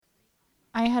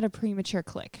I had a premature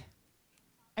click.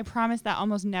 I promise that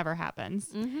almost never happens.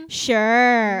 Mm-hmm.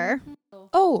 Sure.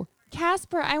 Oh,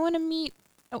 Casper, I want to meet.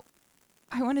 Oh,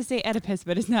 I want to say Oedipus,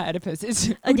 but it's not Oedipus. It's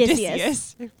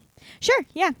Odysseus. Sure,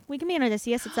 yeah, we can meet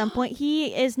Odysseus at some point.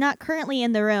 He is not currently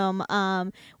in the room.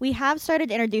 We have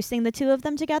started introducing the two of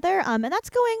them together, and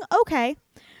that's going okay.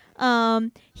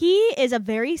 He is a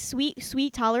very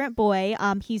sweet, tolerant boy.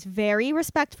 He's very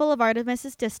respectful of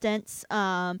Artemis's distance.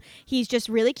 He's just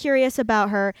really curious about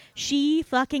her. She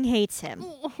fucking hates him.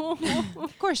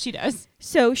 Of course she does.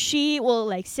 So she will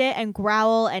like sit and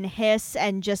growl and hiss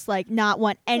and just like not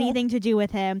want anything to do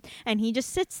with him. And he just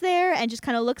sits there and just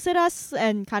kind of looks at us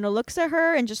and kind of looks at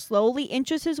her and just slowly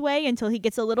inches his way until he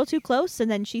gets a little too close. And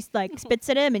then she like spits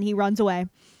at him and he runs away.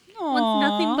 Wants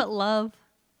nothing but love.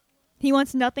 He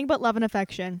wants nothing but love and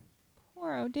affection.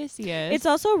 Poor Odysseus. It's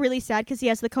also really sad because he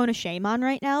has the cone of shame on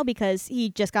right now because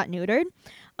he just got neutered.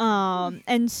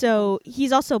 And so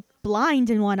he's also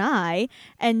blind in one eye.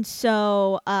 And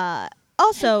so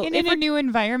also... in a new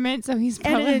environment, so he's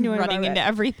probably running into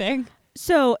everything.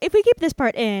 So if we keep this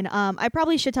part in, I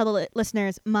probably should tell the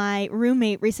listeners, my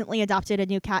roommate recently adopted a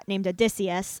new cat named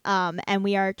Odysseus, and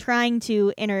we are trying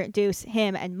to introduce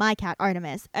him and my cat,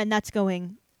 Artemis, and that's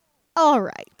going... all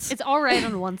right. It's all right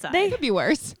on one side. They could be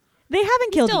worse. They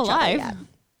haven't killed still each alive. other yet.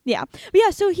 Yeah. But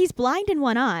yeah, so he's blind in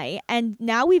one eye, and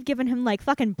now we've given him like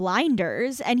fucking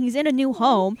blinders, and he's in a new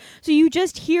home. So you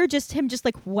just hear him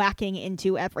like whacking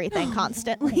into everything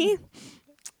constantly.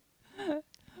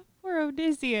 Poor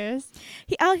Odysseus.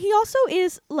 He also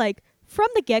is like, from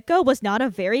the get-go, was not a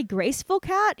very graceful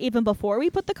cat, even before we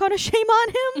put the cone of shame on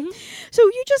him. Mm-hmm. So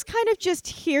you just kind of just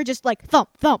hear just like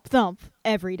thump, thump, thump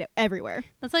everywhere.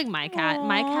 That's like my cat. Aww.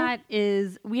 My cat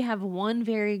is, we have one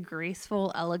very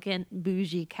graceful, elegant,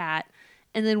 bougie cat,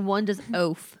 and then one just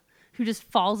oaf, who just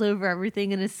falls over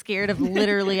everything and is scared of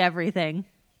literally everything.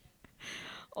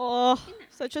 Oh,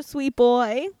 such a sweet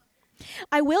boy.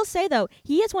 I will say, though,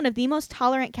 he is one of the most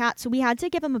tolerant cats, so we had to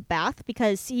give him a bath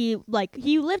because he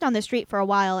lived on the street for a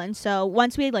while, and so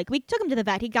once we took him to the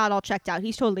vet, he got all checked out.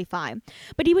 He's totally fine.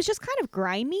 But he was just kind of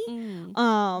grimy.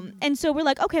 And so we're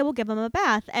like, okay, we'll give him a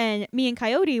bath. And me and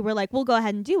Coyote were like, we'll go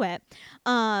ahead and do it.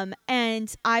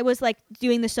 And I was like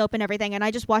doing the soap and everything, and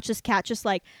I just watched this cat just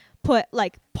like put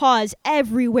like paws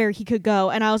everywhere he could go,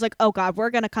 and I was like, oh god,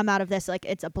 we're gonna come out of this like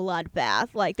it's a bloodbath,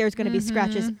 like there's gonna be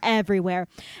scratches everywhere.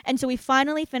 And so we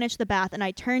finally finished the bath, and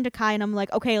I turned to Kai and I'm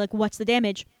like, okay, like what's the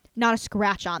damage? Not a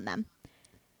scratch on them.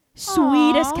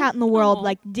 Sweetest cat in the world.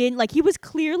 Like didn't like, he was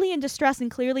clearly in distress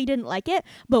and clearly didn't like it,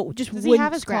 but just Does wouldn't he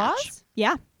have his scratch. claws?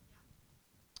 Yeah.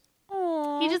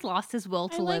 He just lost his will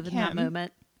to live in that him.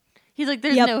 moment. He's like,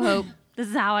 there's no hope. This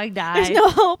is how I die. There's no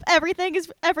hope. Everything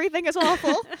is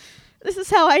awful. This is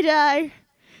how I die.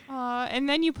 And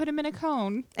then you put him in a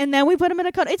cone. And then we put him in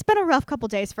a cone. It's been a rough couple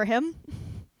days for him.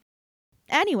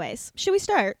 Anyways, should we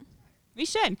start? We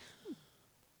should.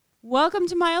 Welcome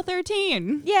to mile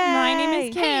 13. Yay! My name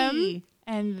is Kim. Hey.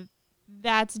 And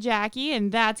that's Jackie. And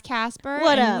that's Casper.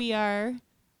 What and up? We are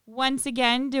once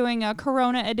again doing a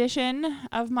Corona edition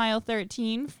of mile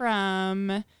 13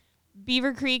 from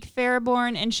Beaver Creek,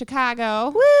 Fairborn, and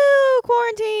Chicago. Woo!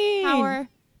 Quarantine!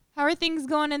 How are things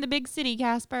going in the big city,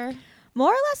 Casper?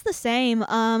 More or less the same.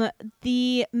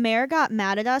 The mayor got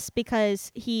mad at us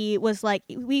because he was like,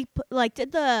 we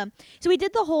did the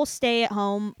whole stay at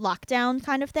home lockdown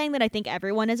kind of thing that I think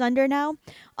everyone is under now.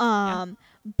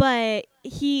 But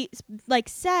he like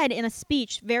said in a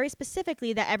speech very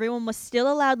specifically that everyone was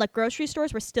still allowed, like grocery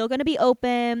stores were still going to be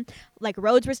open, like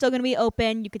roads were still going to be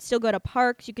open, you could still go to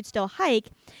parks, you could still hike.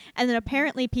 And then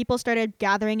apparently people started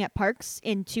gathering at parks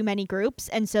in too many groups,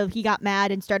 and so he got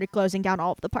mad and started closing down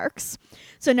all of the parks.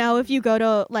 So now if you go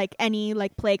to like any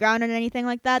like playground or anything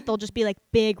like that, there'll just be like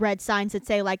big red signs that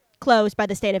say like closed by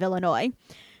the state of Illinois.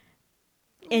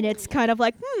 And it's kind of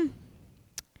like,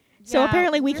 So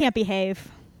apparently we can't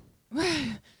behave.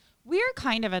 We're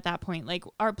kind of at that point. Like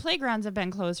our playgrounds have been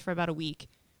closed for about a week,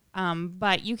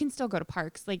 but you can still go to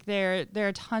parks. Like there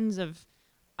are tons of.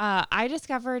 I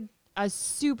discovered a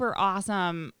super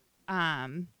awesome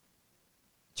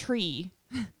tree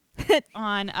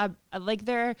on like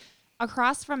they're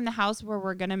across from the house where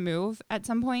we're gonna move at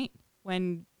some point.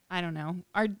 When I don't know,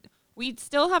 we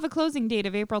still have a closing date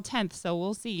of April 10th, so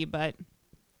we'll see. But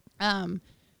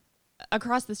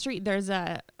across the street there's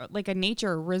a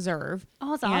nature reserve.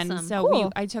 Oh, that's awesome. And so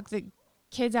cool. I took the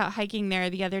kids out hiking there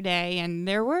the other day, and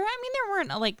there were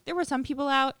some people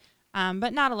out,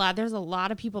 but not a lot. There's a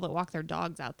lot of people that walk their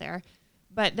dogs out there.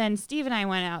 But then Steve and I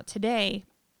went out today,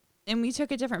 and we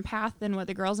took a different path than what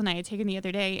the girls and I had taken the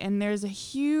other day, and there's a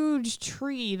huge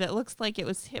tree that looks like it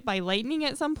was hit by lightning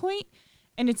at some point,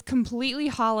 and it's completely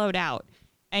hollowed out,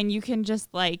 and you can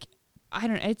just like, I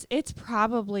don't know, it's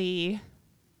probably,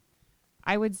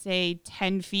 I would say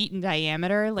 10 feet in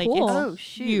diameter. Like Cool. it's Oh,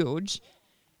 shoot. huge.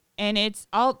 And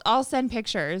I'll send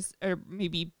pictures or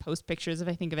maybe post pictures if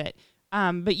I think of it.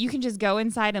 But you can just go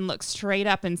inside and look straight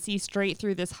up and see straight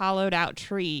through this hollowed out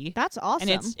tree. That's awesome.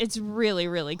 And it's really,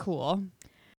 really cool.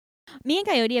 Me and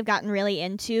Coyote have gotten really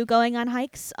into going on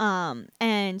hikes,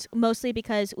 and mostly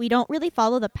because we don't really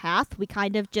follow the path. We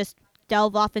kind of just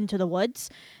delve off into the woods,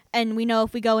 and we know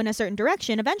if we go in a certain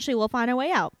direction, eventually we'll find our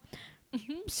way out.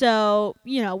 So,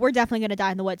 we're definitely going to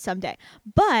die in the woods someday.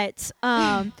 But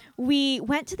we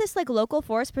went to this like local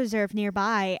forest preserve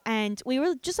nearby, and we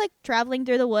were just like traveling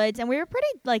through the woods, and we were pretty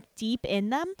like deep in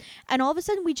them. And all of a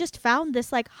sudden we just found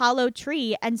this like hollow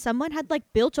tree, and someone had like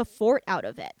built a fort out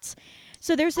of it.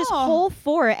 So there's this whole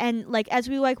fort, and like as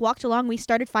we like walked along, we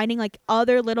started finding like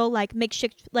other little like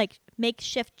makeshift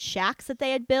shacks that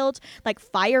they had built, like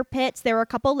fire pits. There were a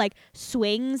couple like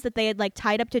swings that they had like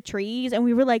tied up to trees, and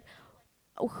we were like,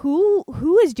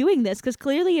 who is doing this? Because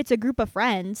clearly it's a group of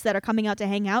friends that are coming out to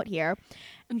hang out here.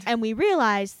 And we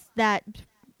realized that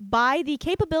by the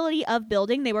capability of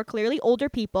building, they were clearly older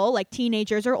people, like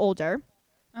teenagers or older.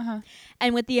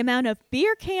 And with the amount of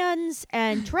beer cans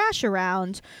and trash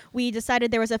around, we decided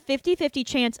there was a 50-50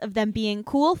 chance of them being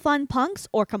cool, fun punks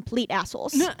or complete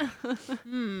assholes.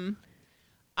 I'm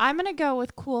going to go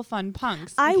with cool, fun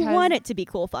punks. I want it to be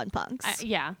cool, fun punks.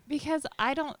 Yeah. Because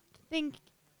I don't think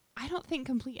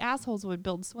complete assholes would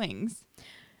build swings.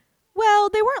 Well,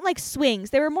 they weren't like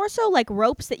swings. They were more so like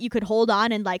ropes that you could hold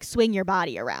on and like swing your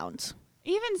body around.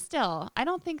 Even still, I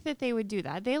don't think that they would do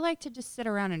that. They like to just sit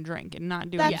around and drink and not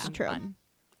do That's anything true. fun.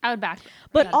 I would back.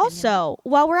 But that also,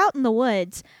 while we're out in the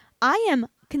woods, I am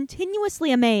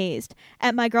continuously amazed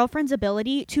at my girlfriend's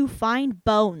ability to find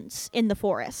bones in the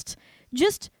forest.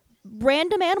 Just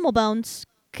random animal bones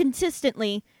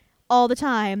consistently all the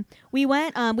time. We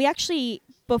went, we actually,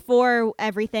 before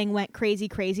everything went crazy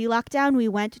lockdown, we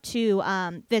went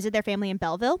to visit their family in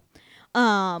Belleville,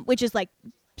 which is like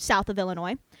south of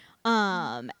Illinois.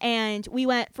 And we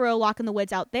went for a walk in the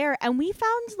woods out there, and we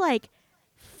found like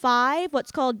 5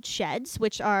 what's called sheds,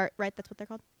 which are, right, that's what they're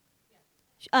called?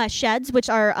 Sheds, which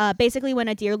are basically when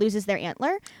a deer loses their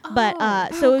antler.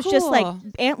 But so it was just like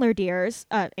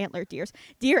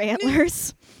deer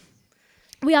antlers.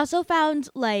 We also found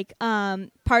like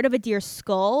part of a deer's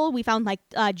skull. We found like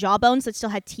jaw bones that still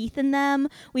had teeth in them.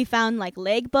 We found like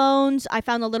leg bones. I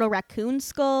found a little raccoon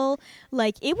skull.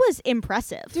 Like, it was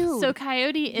impressive. Dude, So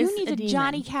Coyote is you need a to demon.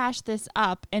 Johnny Cash this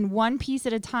up, and one piece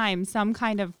at a time, some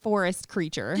kind of forest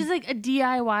creature. Just like a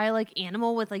DIY like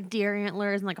animal with like deer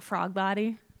antlers and like a frog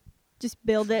body. Just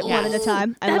build it one at a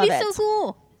time. I That'd love be it. so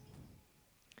cool.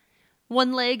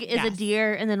 One leg is a Yes.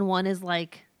 deer, and then one is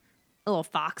like a little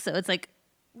fox. So it's like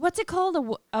What's it called?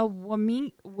 A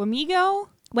Wamigo? Wendigo?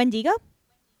 Wendigo.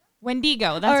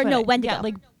 Wendigo. Yeah,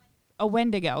 like a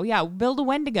Wendigo. Yeah, build a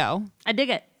Wendigo I dig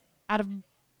it. out of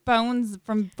bones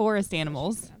from forest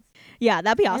animals. Yeah,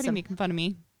 that'd be Coyote awesome. making fun of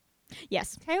me.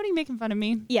 Yes. Coyote making fun of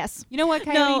me. Yes. You know what,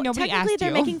 Coyote? No, Nobody technically asked they're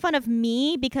you. making fun of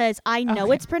me because I know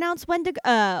Okay. it's pronounced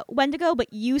Wendigo,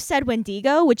 but you said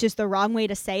Wendigo, which is the wrong way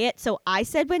to say it. So I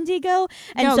said Wendigo,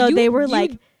 and No, so you- they were you-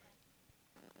 like,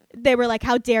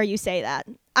 "How dare you say that?"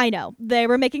 I know they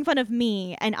were making fun of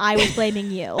me, and I was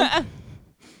blaming you.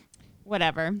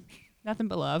 Whatever. Nothing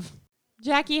but love.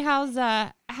 Jackie, how's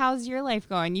your life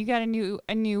going? You got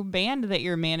a new band that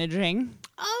you're managing.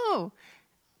 Oh,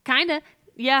 kind of.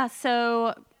 Yeah.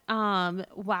 So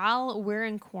while we're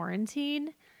in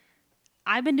quarantine,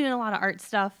 I've been doing a lot of art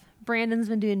stuff. Brandon's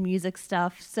been doing music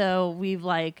stuff. So we've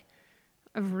like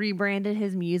rebranded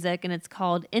his music, and it's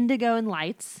called Indigo and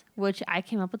Lights, which I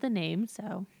came up with the name.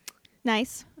 So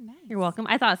Nice. you're welcome.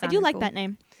 I thought it I sounded do like cool. that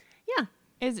name. Yeah,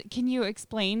 Can you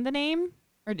explain the name,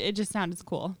 or it just sounds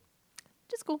cool?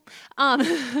 just cool.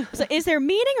 So is there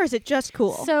meaning, or is it just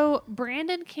cool? So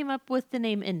Brandon came up with the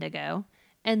name Indigo,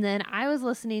 and then I was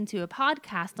listening to a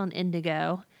podcast on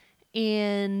Indigo,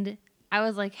 and I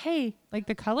was like, "Hey, Like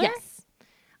the color? yes."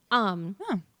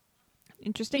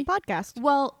 Interesting podcast.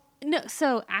 Well, no.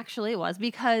 So actually, it was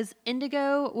because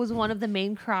indigo was one of the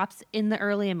main crops in the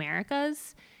early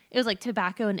Americas. It was like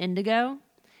tobacco and indigo,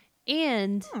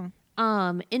 and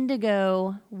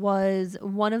indigo was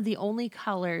one of the only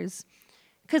colors.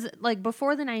 Because like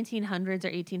before the 1900s or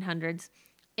 1800s,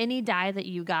 any dye that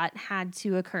you got had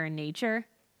to occur in nature,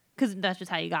 because that's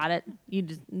just how you got it.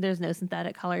 There's no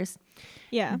synthetic colors.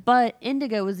 Yeah. But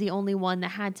indigo was the only one that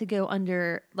had to go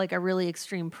under like a really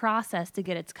extreme process to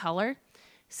get its color.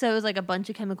 So it was like a bunch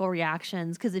of chemical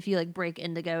reactions, because if you like break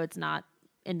indigo, it's not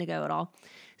indigo at all.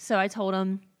 So I told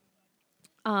him,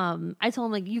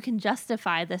 like, you can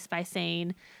justify this by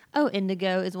saying, oh,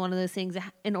 indigo is one of those things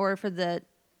that in order for the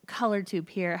color to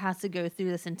appear, it has to go through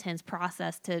this intense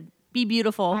process to be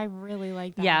beautiful. I really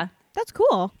like that. Yeah. That's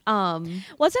cool. Um,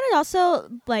 Wasn't it also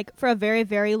like for a very,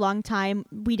 very long time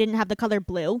we didn't have the color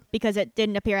blue because it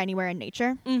didn't appear anywhere in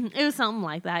nature? it was something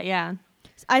like that. Yeah.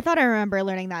 I thought I remember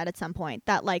learning that at some point,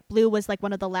 that like blue was like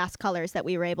one of the last colors that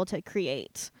we were able to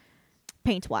create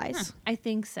paint wise. I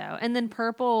think so. And then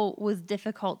purple was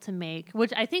difficult to make,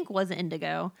 which I think was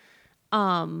indigo.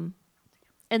 And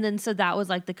then so that was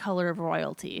like the color of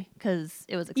royalty because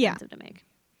it was expensive to make.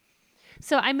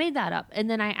 So I made that up, and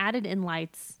then I added in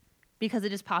lights because it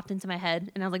just popped into my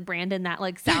head, and I was like, Brandon, that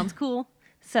like sounds cool.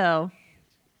 So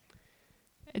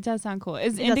It does sound cool.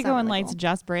 Is It does Indigo sound and really Lights cool.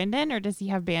 just Brandon, or does he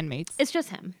have bandmates? it's just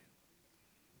him.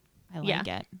 I like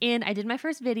it. And I did my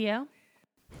first video,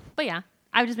 but yeah,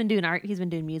 I've just been doing art. He's been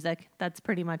doing music. That's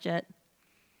pretty much it.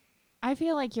 I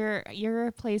feel like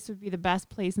your place would be the best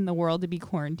place in the world to be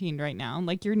quarantined right now.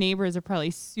 Like your neighbors are probably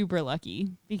super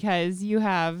lucky because you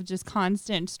have just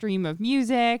constant stream of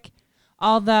music.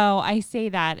 Although I say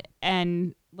that,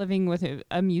 and living with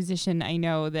a musician, I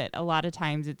know that a lot of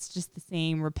times it's just the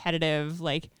same repetitive,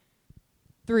 like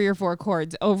 3 or 4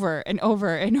 chords over and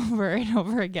over and over and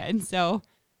over again. So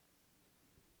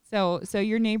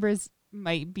your neighbors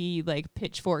might be like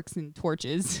pitchforks and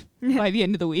torches by the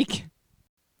end of the week.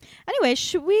 Anyway,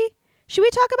 should we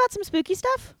talk about some spooky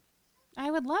stuff?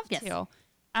 I would love Yes. to.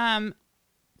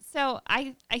 So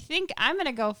I think I'm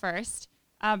gonna go first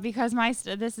because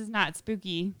this is not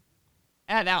spooky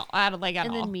at all. And All.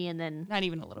 then me, and then Not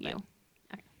even a little bit. you.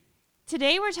 Okay.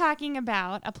 Today we're talking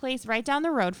about a place right down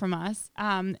the road from us,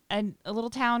 a little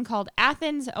town called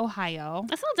Athens, Ohio.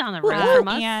 That's not down the road from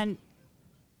us. And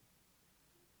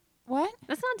what?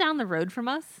 That's not down the road from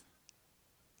us.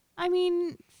 I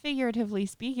mean, figuratively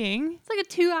speaking. It's like a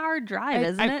 2-hour drive,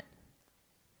 isn't it?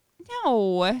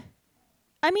 No.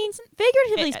 I mean,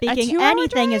 figuratively A speaking, 2-hour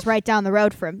anything drive? is right down the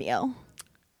road from you.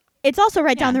 It's also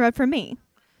right down Yeah. the road from me.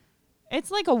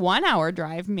 It's like a 1-hour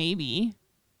drive, maybe.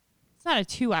 It's not a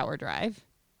 2-hour drive.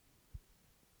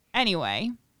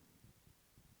 Anyway.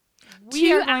 we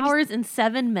 2 are going to- hours and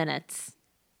 7 minutes.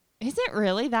 Is it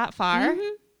really that far?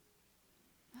 Mhm.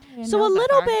 I didn't So know a it was that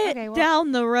little far. bit Okay, well,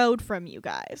 down the road from you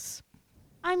guys.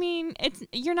 I mean,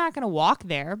 you're not going to walk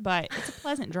there, but it's a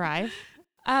pleasant drive.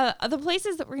 The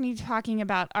places that we're going to be talking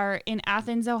about are in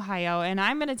Athens, Ohio, and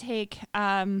I'm going to take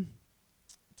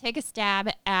a stab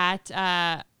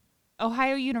at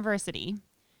Ohio University,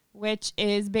 which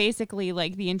is basically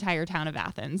like the entire town of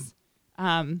Athens.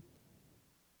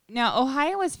 Now,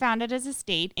 Ohio was founded as a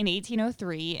state in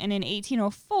 1803, and in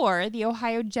 1804, the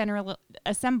Ohio General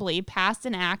Assembly passed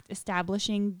an act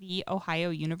establishing the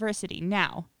Ohio University.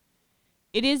 Now,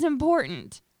 it is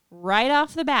important right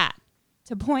off the bat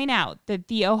to point out that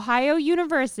the Ohio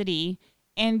University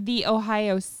and the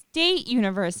Ohio State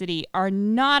University are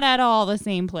not at all the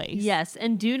same place. Yes,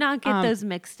 and do not get those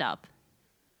mixed up.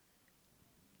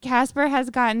 Casper has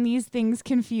gotten these things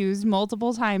confused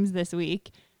multiple times this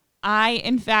week. I,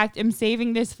 in fact, am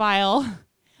saving this file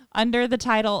under the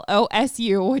title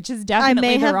OSU, which is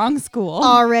definitely the have wrong school.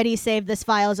 Already saved this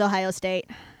file as Ohio State.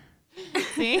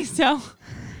 See? So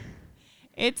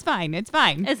it's fine. It's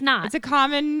fine. It's not. It's a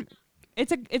common My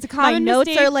common notes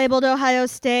mistake. are labeled Ohio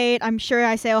State. I'm sure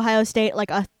I say Ohio State like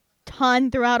a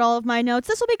ton throughout all of my notes.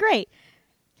 This will be great.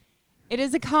 It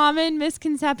is a common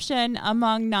misconception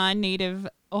among non-native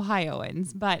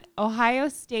Ohioans, but Ohio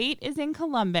State is in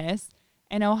Columbus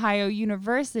and Ohio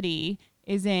University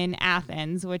is in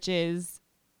Athens, which is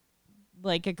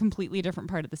like a completely different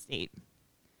part of the state.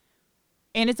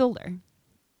 And it's older.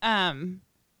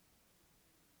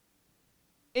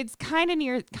 It's kind of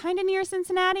near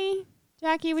Cincinnati,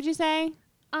 Jackie, would you say?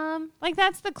 Like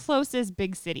that's the closest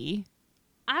big city.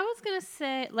 I was gonna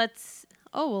say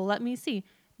let me see.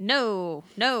 No.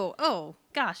 Oh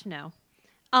gosh, no.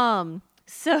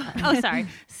 Sorry.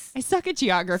 I suck at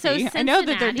geography. So I know that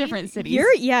they're Cincinnati- different cities.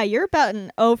 You're about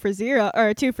an 0 for 0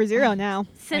 or 2 for 0 now.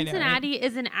 Cincinnati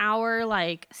is an hour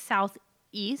like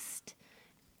southeast,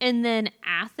 and then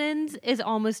Athens is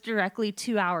almost directly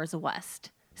 2 hours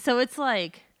west. So it's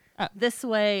like this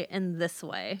way and this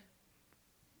way.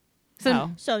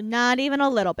 So So not even a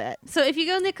little bit. So if you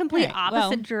go in the complete Right, opposite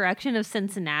well- direction of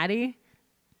Cincinnati,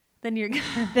 then you're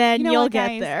Then You know you'll what, get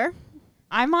guys? there.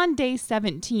 I'm on day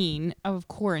 17 of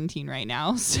quarantine right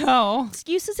now, so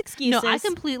Excuses. No, I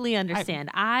completely understand.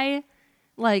 I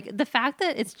like the fact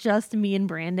that it's just me and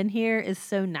Brandon here is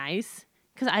so nice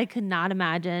because I could not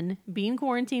imagine being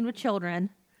quarantined with children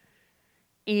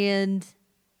and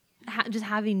just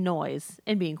having noise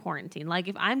and being quarantined. Like,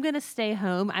 if I'm going to stay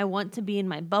home, I want to be in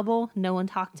my bubble. No one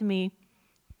talk to me.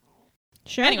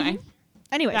 Sure. Anyways,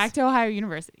 back to Ohio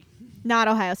University. Not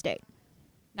Ohio State.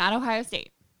 Not Ohio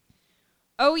State.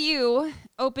 OU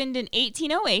opened in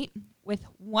 1808 with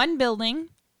one building,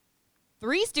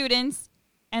 3 students,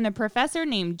 and a professor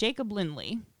named Jacob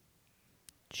Lindley.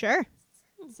 Sure.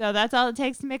 So that's all it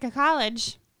takes to make a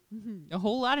college. A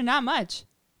whole lot of not much.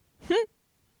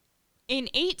 In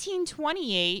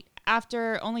 1828,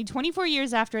 after only 24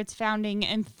 years after its founding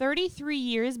and 33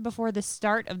 years before the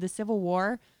start of the Civil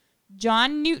War,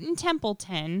 John Newton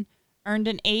Templeton earned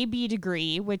an AB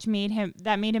degree, which made him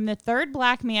the 3rd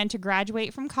black man to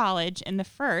graduate from college and the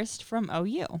 1st from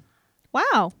OU.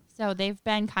 Wow. So they've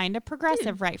been kind of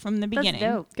progressive right from the beginning.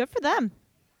 That's dope. Good for them.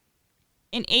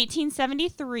 In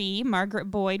 1873,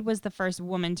 Margaret Boyd was the first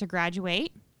woman to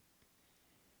graduate.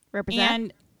 Represent.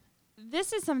 And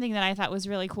this is something that I thought was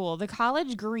really cool. The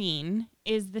college green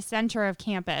is the center of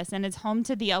campus, and it's home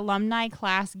to the alumni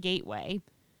class gateway.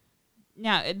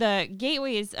 Now, the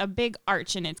gateway is a big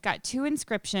arch, and it's got 2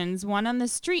 inscriptions, one on the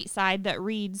street side that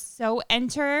reads, "So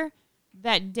enter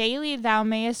that daily thou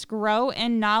mayest grow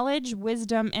in knowledge,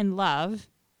 wisdom, and love,"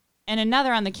 and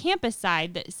another on the campus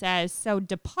side that says, "So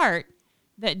depart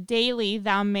that daily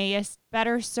thou mayest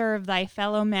better serve thy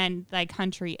fellow men, thy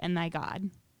country, and thy God."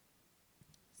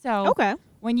 So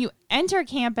when you enter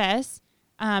campus,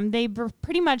 they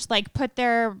pretty much like put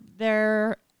their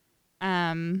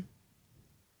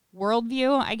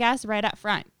worldview, I guess, right up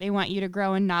front. They want you to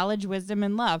grow in knowledge, wisdom,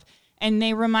 and love. And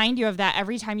they remind you of that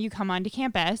every time you come onto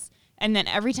campus. And then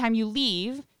every time you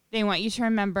leave, they want you to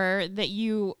remember that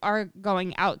you are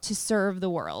going out to serve the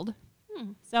world.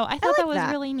 So I thought that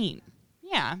was really neat.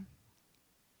 Yeah.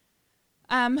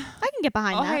 I can get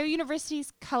behind Ohio that.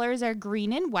 University's colors are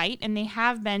green and white, and they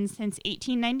have been since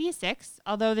 1896,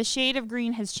 although the shade of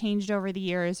green has changed over the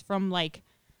years from like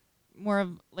more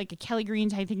of like a Kelly green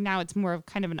to I think now it's more of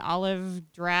kind of an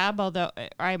olive drab, although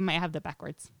I might have that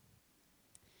backwards.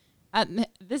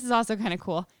 This is also kind of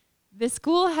cool. The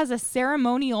school has a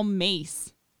ceremonial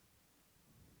mace.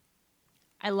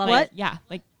 I love What? it. Yeah,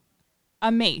 like a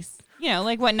mace. You know,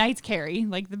 like what knights carry,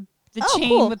 like the chain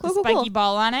cool. with Cool, the cool, spiky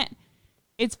ball on it.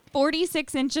 It's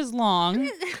 46 inches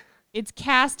long. It's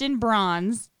cast in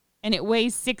bronze, and it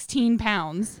weighs 16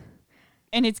 pounds.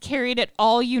 And it's carried at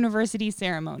all university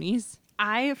ceremonies.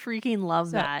 I freaking love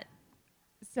that.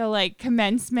 So, like,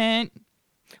 commencement,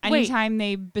 anytime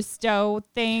they bestow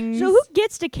things. So who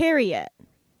gets to carry it?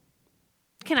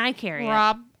 Can I carry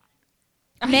Rob,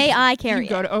 May I carry you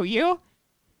go it? to OU?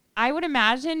 I would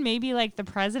imagine maybe, like, the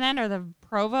president or the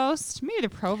provost. Maybe the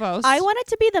provost. I want it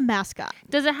to be the mascot.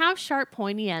 it? Does it have sharp,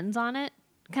 pointy ends on it?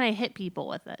 Can I hit people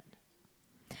with it?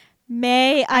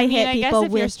 May I hit I people guess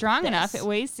if with you're strong this? enough, it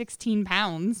weighs 16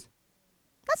 pounds.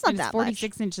 That's not And it's that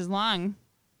 46 inches long.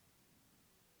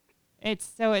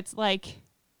 It's like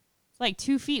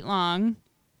 2 feet long,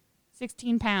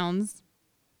 16 pounds,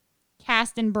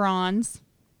 cast in bronze.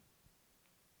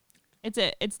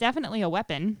 It's definitely a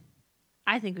weapon.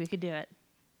 I think we could do it.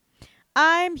 much.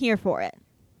 I'm here for it.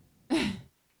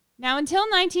 Now, until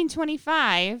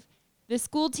 1925, the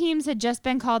school teams had just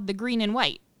been called the Green and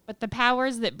White, but the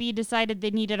powers that be decided they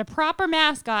needed a proper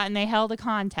mascot, and they held a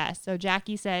contest. So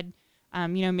Jackie said,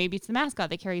 maybe it's the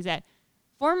mascot that carries it.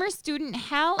 Former student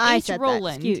Hal H.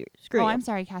 Rowland. Screw you. I'm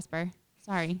sorry, Casper.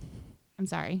 Sorry. I'm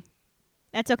sorry.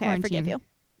 That's okay. I forgive Quarantine. you.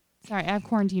 Sorry, I have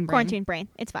quarantine brain. Quarantine brain.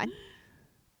 It's fine.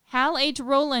 Hal H.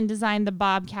 Rowland designed the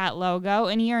Bobcat logo,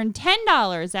 and he earned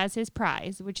 $10 as his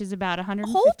prize, which is about $150.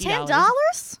 Whole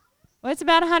 $10? Well, it's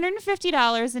about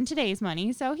 $150 in today's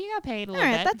money, so he got paid a All little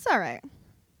right, bit. that's all right.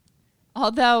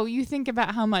 Although you think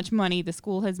about how much money the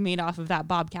school has made off of that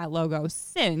Bobcat logo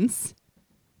since.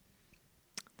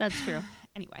 That's true.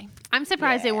 Anyway. I'm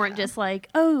surprised they weren't just like,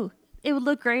 oh, it would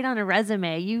look great on a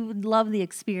resume. You would love the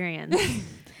experience.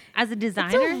 As a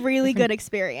designer, It's a really good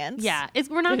experience. yeah,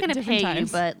 we're not going to Different pay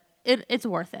times. you, but it's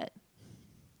worth it.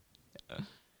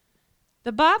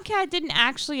 The Bobcat didn't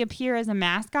actually appear as a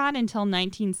mascot until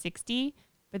 1960,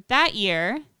 but that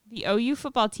year, the OU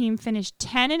football team finished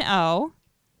 10-0,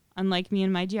 unlike me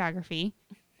and my geography,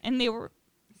 and they were,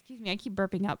 I keep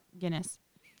burping up Guinness.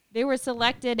 They were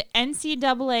selected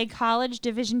NCAA College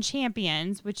Division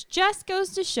champions, which just goes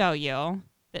to show you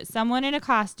that someone in a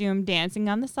costume dancing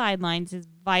on the sidelines is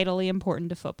vitally important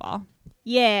to football.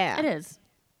 Yeah. It is.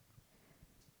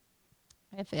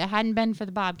 If it hadn't been for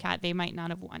the Bobcat, they might not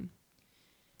have won.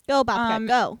 Go, Bobcat,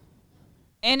 go.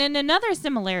 And in another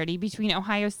similarity between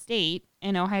Ohio State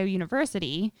and Ohio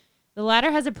University, the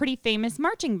latter has a pretty famous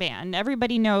marching band.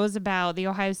 Everybody knows about the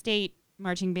Ohio State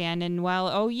marching band. And while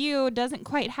OU doesn't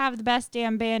quite have the best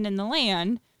damn band in the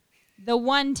land, the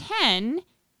 110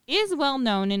 is well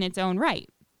known in its own right.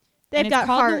 They've got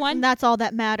heart, and that's all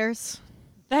that matters.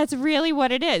 That's really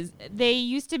what it is. They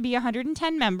used to be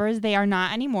 110 members. They are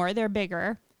not anymore. They're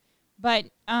bigger. But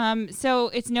so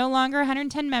it's no longer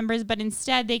 110 members, but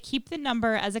instead they keep the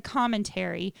number as a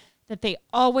commentary that they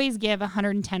always give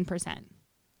 110%.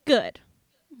 Good.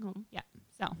 Yeah.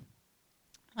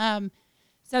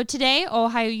 So today,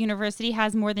 Ohio University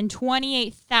has more than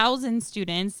 28,000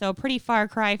 students, so a pretty far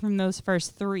cry from those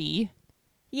first three.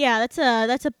 Yeah, that's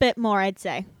a bit more, I'd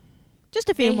say. Just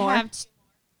a few more. They have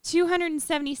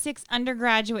 276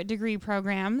 undergraduate degree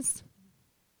programs.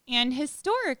 And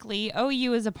historically,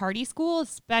 OU is a party school,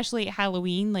 especially at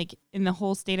Halloween. Like in the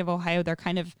whole state of Ohio, they're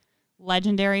kind of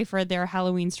legendary for their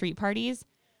Halloween street parties.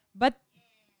 But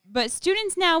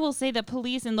students now will say that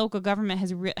police and local government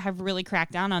have really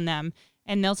cracked down on them.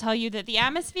 And they'll tell you that the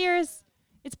atmosphere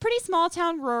it's pretty small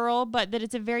town rural, but that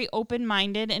it's a very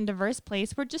open-minded and diverse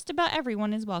place where just about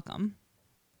everyone is welcome.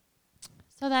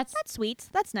 So that's sweet.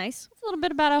 That's nice. That's a little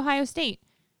bit about Ohio State.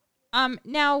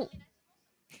 Now,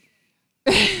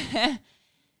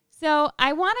 so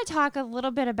I want to talk a little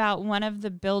bit about one of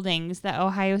the buildings that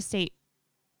Ohio State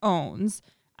owns.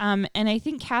 And I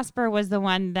think Casper was the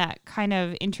one that kind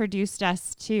of introduced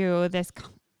us to this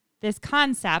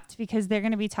concept because they're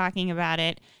going to be talking about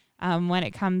it when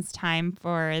it comes time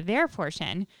for their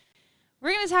portion.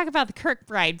 We're going to talk about the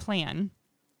Kirkbride plan.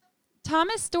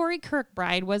 Thomas Story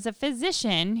Kirkbride was a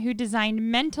physician who designed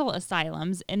mental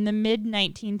asylums in the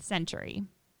mid-19th century.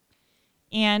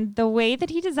 And the way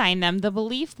that he designed them, the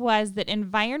belief was that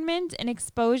environment and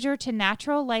exposure to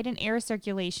natural light and air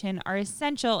circulation are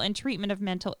essential in treatment of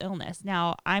mental illness.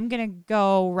 Now, I'm going to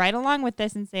go right along with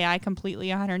this and say I completely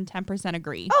 110%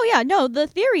 agree. Oh, yeah. No, the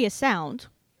theory is sound.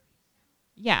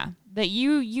 Yeah. That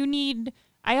you need...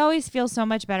 I always feel so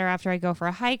much better after I go for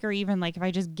a hike or even like if I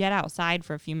just get outside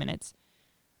for a few minutes.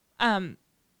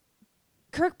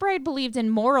 Kirkbride believed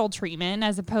in moral treatment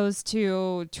as opposed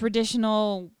to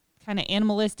traditional kind of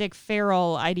animalistic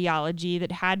feral ideology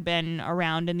that had been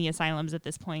around in the asylums at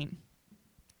this point.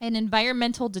 And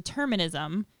environmental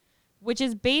determinism, which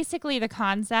is basically the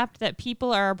concept that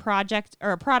people are a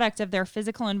product of their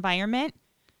physical environment.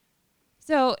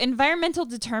 So environmental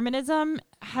determinism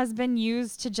has been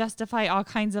used to justify all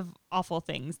kinds of awful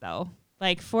things, though.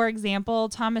 Like, for example,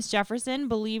 Thomas Jefferson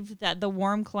believed that the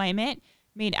warm climate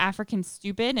made Africans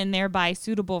stupid and thereby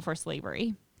suitable for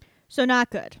slavery. So not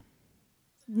good.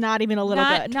 Not even a little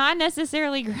good. Not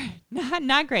necessarily great.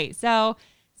 Not great. So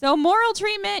moral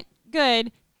treatment,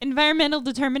 good. Environmental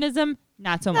determinism,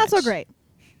 not so much. Not so great.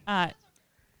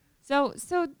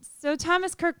 So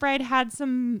Thomas Kirkbride had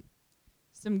some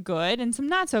good and some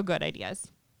not so good ideas.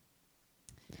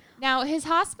 Now, his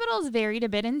hospitals varied a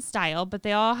bit in style, but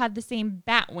they all had the same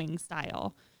bat wing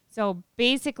style. So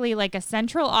basically like a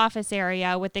central office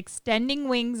area with extending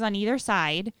wings on either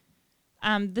side.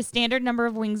 The standard number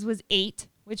of wings was 8,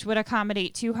 which would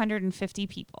accommodate 250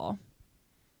 people.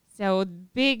 So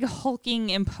big, hulking,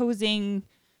 imposing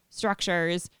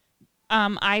structures.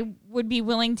 I would be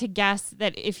willing to guess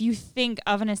that if you think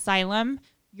of an asylum,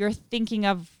 you're thinking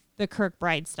of the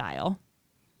Kirkbride style.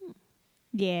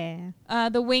 Yeah.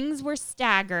 The wings were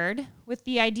staggered, with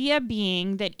the idea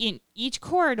being that in each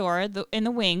corridor in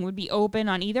the wing would be open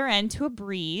on either end to a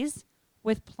breeze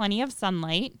with plenty of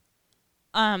sunlight.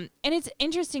 And it's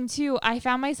interesting, too. I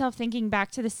found myself thinking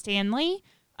back to the Stanley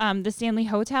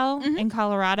Hotel in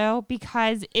Colorado,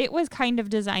 because it was kind of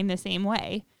designed the same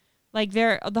way. Like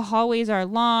the hallways are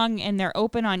long and they're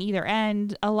open on either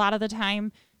end a lot of the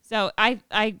time. So I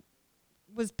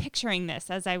was picturing this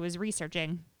as I was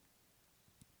researching.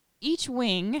 Each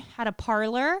wing had a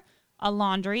parlor, a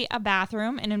laundry, a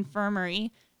bathroom, an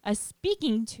infirmary, a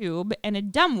speaking tube, and a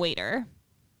dumbwaiter.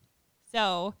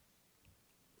 So,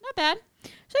 not bad.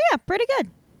 So yeah, pretty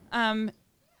good.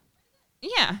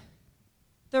 Yeah.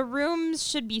 The rooms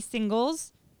should be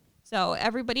singles. So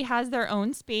everybody has their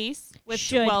own space with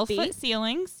 12-foot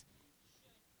ceilings.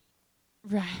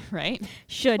 Right.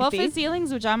 Should be. 12-foot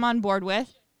ceilings, which I'm on board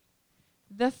with.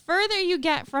 The further you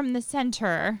get from the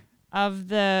center of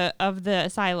the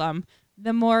asylum,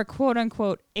 the more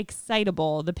quote-unquote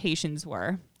excitable the patients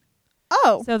were.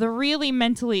 Oh. So the really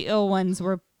mentally ill ones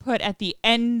were put at the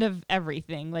end of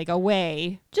everything, like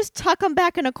away. Just tuck them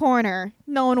back in a corner.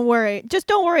 No one worry. Just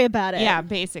don't worry about it. Yeah,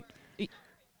 basic.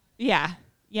 Yeah.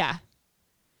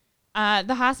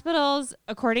 The hospitals,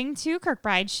 according to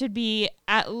Kirkbride, should be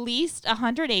at least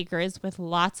 100 acres with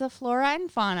lots of flora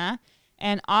and fauna,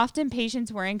 and often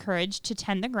patients were encouraged to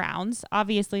tend the grounds.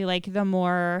 Obviously, like the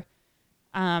more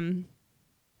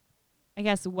I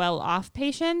guess, well-off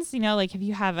patients. You know, like if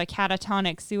you have a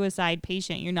catatonic suicide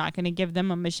patient, you're not going to give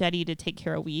them a machete to take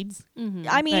care of weeds. Mm-hmm.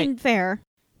 I mean, fair.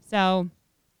 So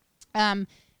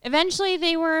eventually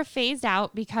they were phased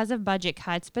out because of budget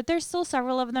cuts, but there's still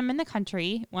several of them in the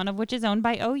country, one of which is owned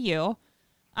by OU.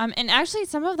 And actually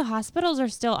some of the hospitals are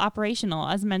still operational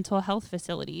as mental health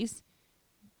facilities.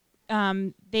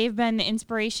 They've been the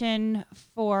inspiration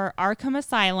for Arkham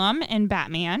Asylum and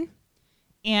Batman.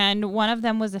 And one of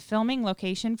them was a filming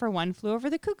location for One Flew Over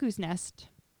the Cuckoo's Nest.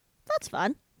 That's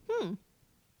fun.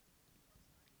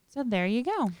 So there you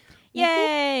go.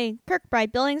 Yay!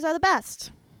 Kirkbride buildings are the best.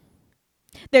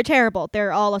 They're terrible.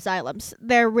 They're all asylums.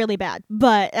 They're really bad.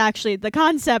 But actually, the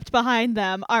concept behind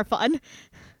them are fun.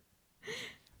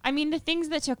 I mean, the things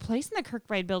that took place in the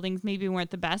Kirkbride buildings maybe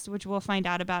weren't the best, which we'll find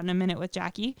out about in a minute with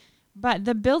Jackie. But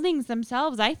the buildings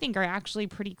themselves, I think, are actually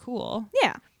pretty cool.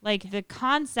 Yeah. Like the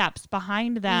concepts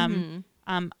behind them,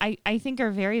 I think are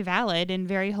very valid and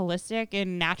very holistic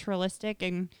and naturalistic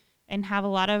and have a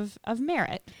lot of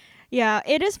merit. Yeah,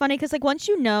 it is funny because, like, once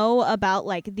you know about,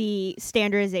 like, the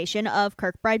standardization of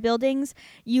Kirkbride buildings,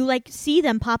 you, like, see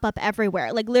them pop up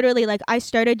everywhere. Like, literally, like, I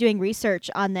started doing research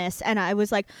on this, and I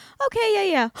was like,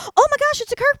 okay, yeah. Oh, my gosh,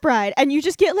 it's a Kirkbride. And you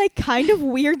just get, like, kind of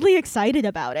weirdly excited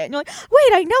about it. And you're like,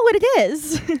 wait, I know what it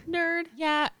is. Nerd.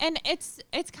 Yeah, and it's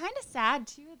kind of sad,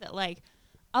 too, that, like,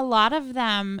 a lot of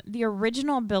them, the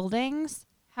original buildings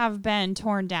have been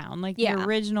torn down. Like, the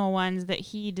original ones that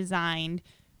he designed.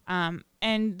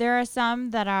 And there are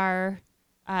some that are,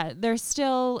 they're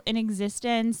still in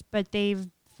existence, but they've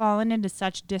fallen into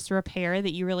such disrepair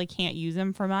that you really can't use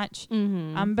them for much.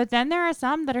 Mm-hmm. But then there are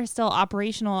some that are still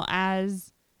operational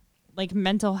as like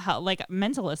mental health, like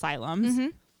mental asylums. Mm-hmm.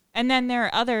 And then there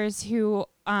are others who,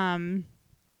 I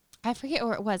forget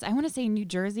where it was. I want to say New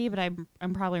Jersey, but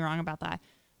I'm probably wrong about that.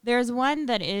 There's one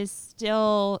that is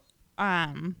still,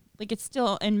 like it's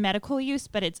still in medical use,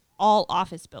 but it's all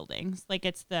office buildings. Like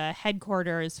it's the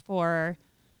headquarters for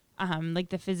like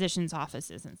the physician's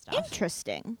offices and stuff.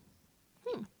 Interesting.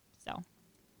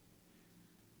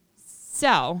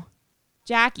 So,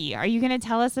 Jackie, are you going to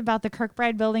tell us about the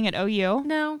Kirkbride building at OU?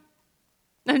 No.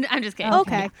 I'm just kidding.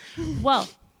 Okay. Well,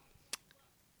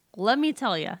 let me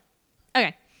tell you.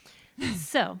 Okay.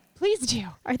 So. Please do.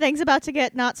 Are things about to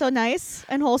get not so nice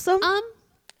and wholesome?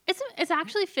 It's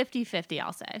actually 50-50,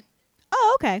 I'll say.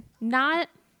 Oh, okay. Not.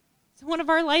 It's one of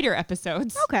our lighter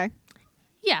episodes. Okay.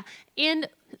 Yeah. And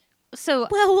so.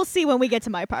 Well, we'll see when we get to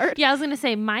my part. Yeah, I was going to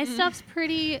say my stuff's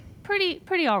pretty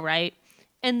all right.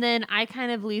 And then I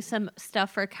kind of leave some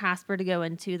stuff for Casper to go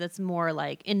into that's more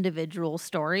like individual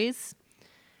stories.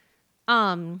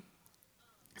 So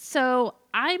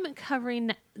I'm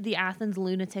covering the Athens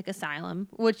Lunatic Asylum,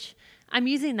 which I'm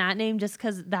using that name just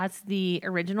because that's the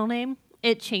original name.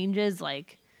 It changes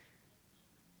like,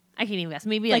 I can't even guess,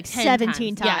 maybe like 10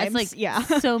 17 times. times. Yeah,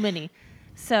 it's like so many.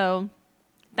 So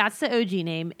that's the OG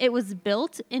name. It was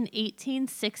built in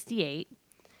 1868,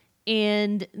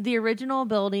 and the original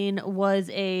building was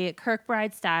a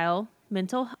Kirkbride-style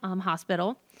mental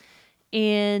hospital,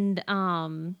 and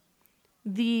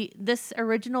this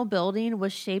original building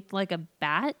was shaped like a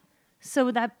bat,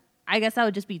 so that I guess that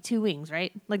would just be two wings,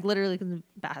 right? Like literally, because the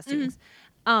bat has two wings.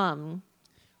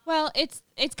 Well, it's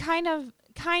kind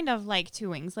of like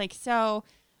two wings. Like so,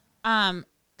 kind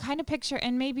of picture,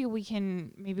 and maybe we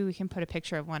can put a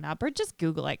picture of one up, or just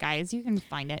Google it, guys. You can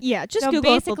find it. Yeah, just so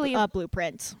Google basically a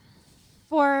blueprint.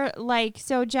 For like,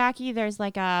 so Jackie, there's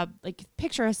like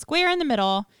picture a square in the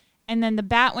middle, and then the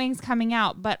bat wings coming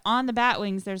out. But on the bat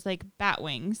wings, there's like bat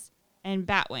wings and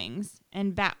bat wings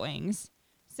and bat wings.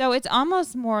 So it's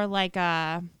almost more like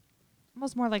a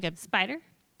Spider?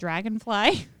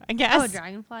 dragonfly, I guess. Oh,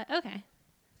 dragonfly. Okay.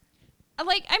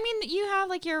 Like, I mean, you have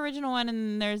like your original one,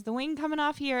 and there's the wing coming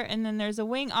off here, and then there's a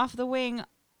wing off the wing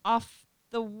off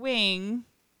the wing.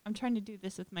 I'm trying to do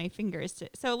this with my fingers,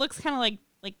 so it looks kind of like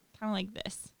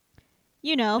this.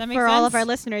 You know, Does that make for all of sense? our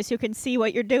listeners who can see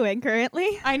what you're doing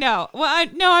currently. I know. Well,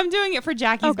 I'm doing it for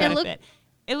Jackie's Okay. benefit.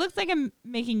 It looks like I'm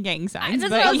making gang signs, That's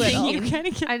but what I was you thinking. kind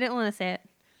of I didn't want to say it.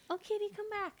 Oh, Kitty, come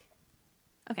back.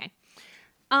 Okay.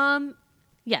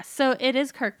 Yes, so it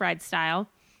is Kirkbride style.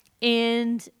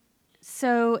 And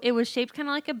so it was shaped kind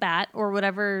of like a bat or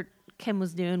whatever Kim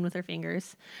was doing with her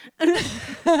fingers.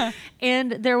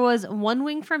 And there was one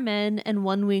wing for men and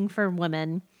one wing for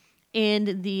women.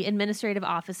 And the administrative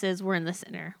offices were in the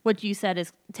center, which you said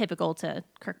is typical to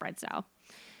Kirkbride style.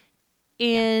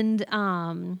 And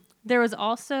there was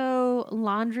also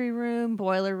laundry room,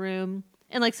 boiler room,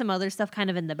 and like some other stuff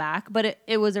kind of in the back. But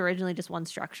it was originally just one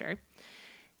structure.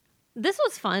 This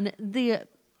was fun. The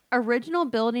original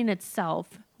building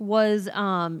itself was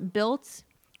built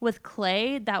with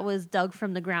clay that was dug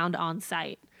from the ground on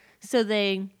site. So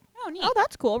they Oh, neat. Oh,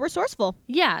 that's cool. Resourceful.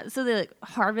 so they like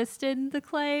harvested the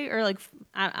clay, or like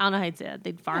I don't know how you'd say it.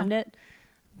 They farmed it.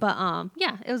 But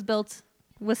it was built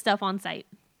with stuff on site.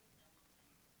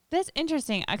 That's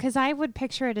interesting because I would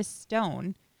picture it as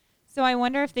stone. So I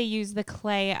wonder if they use the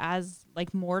clay as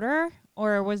like mortar,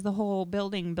 or was the whole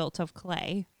building built of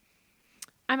clay?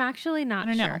 I'm actually not I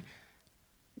don't know.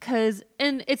 sure.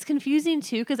 And it's confusing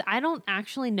too, because I don't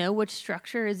actually know which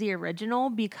structure is the original,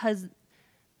 because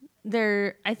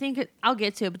I'll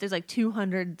get to it, but there's like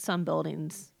 200 some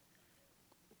buildings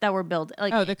that were built.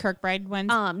 Like, Oh, the Kirkbride ones?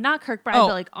 not Kirkbride, Oh.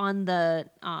 but like on the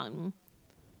plot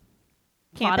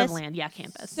Campus? of land. Yeah,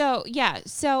 campus.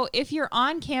 So if you're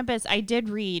on campus, I did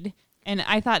read, and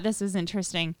I thought this was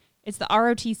interesting. It's the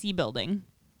ROTC building.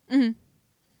 Mm-hmm.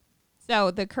 So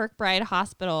the Kirkbride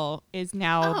Hospital is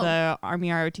now Oh. the Army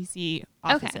ROTC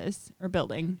offices or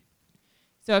building.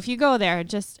 So if you go there,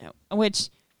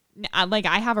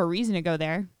 I have a reason to go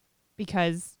there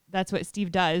because that's what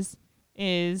Steve does.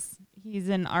 He's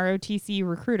an ROTC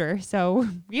recruiter. So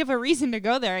we have a reason to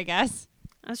go there, I guess.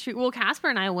 That's true. Well, Casper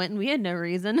and I went, and we had no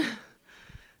reason.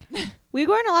 We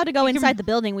weren't allowed to go inside the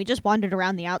building. We just wandered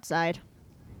around the outside.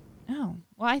 Oh,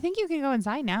 well, I think you can go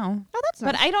inside now. Oh, that's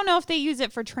But I don't know if they use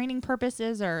it for training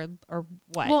purposes or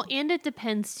what. Well, and it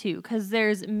depends too, because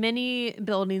there's many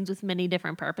buildings with many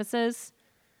different purposes.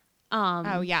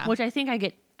 Which I think I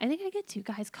get to.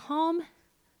 Guys, calm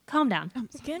down.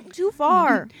 It's getting too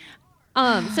far.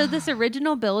 So this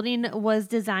original building was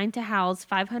designed to house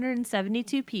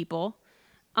 572 people.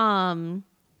 And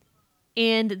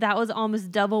that was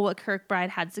almost double what Kirkbride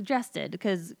had suggested,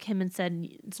 because Kim had said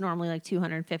it's normally like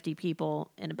 250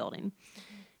 people in a building.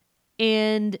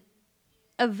 And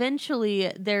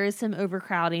eventually there is some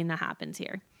overcrowding that happens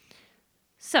here.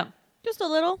 So, Just a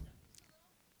little.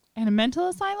 And a mental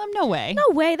asylum? No way.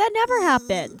 No way. That never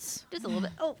happens. just a little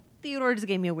bit. Oh, Theodore just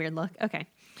gave me a weird look. Okay.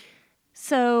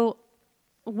 So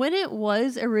when it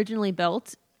was originally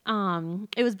built,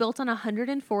 it was built on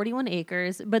 141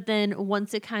 acres, but then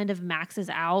once it kind of maxes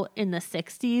out in the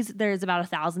 60s, there's about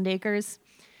 1,000 acres.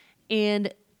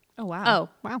 And Oh, wow.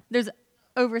 Wow. there's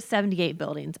over 78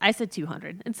 buildings. I said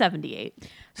 200 and 78.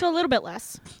 So a little bit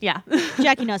less. Yeah.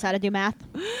 Jackie knows how to do math.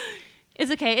 It's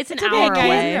okay. It's an okay, hour guys.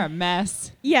 away. You're a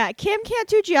mess. Yeah, Kim can't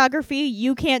do geography.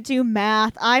 You can't do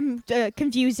math. I'm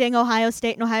confusing Ohio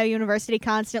State and Ohio University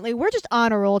constantly. We're just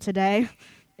on a roll today.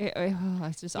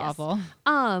 It's just awful.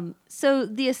 So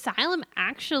the asylum,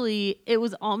 actually, it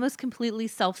was almost completely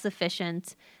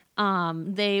self-sufficient.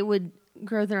 They would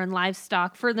grow their own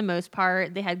livestock for the most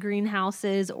part. They had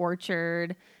greenhouses,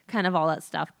 orchard, kind of all that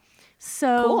stuff.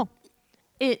 So Cool.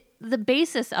 The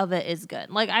basis of it is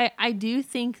good. Like I do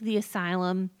think the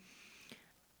asylum,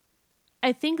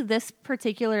 I think this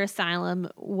particular asylum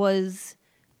was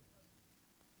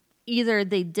either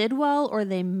they did well or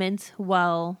they meant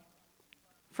well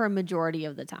for a majority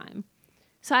of the time.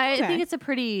 So I Okay. think it's a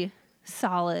pretty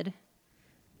solid,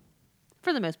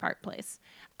 for the most part, place.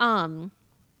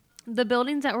 The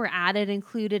buildings that were added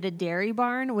included a dairy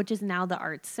barn, which is now the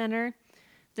Arts Center.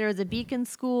 There was a beacon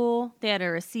school. They had a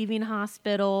receiving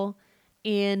hospital,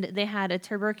 and they had a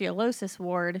tuberculosis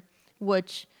ward,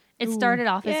 which it started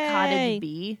off as Yay. Cottage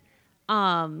B,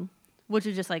 which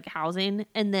is just like housing,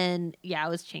 and then it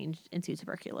was changed into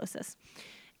tuberculosis.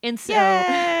 And so,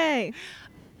 Yay!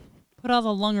 Put all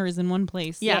the lungers in one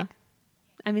place. yeah,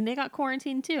 I mean they got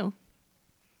quarantined too.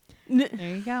 There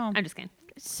you go. I'm just kidding.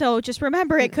 So just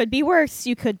remember, it could be worse.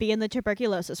 You could be in the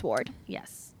tuberculosis ward.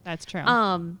 Yes. That's true.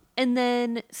 And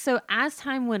then, so as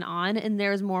time went on and there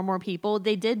was more and more people,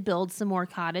 they did build some more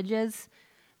cottages.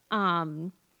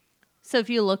 So if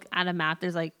you look at a map,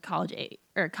 there's like cottage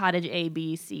A,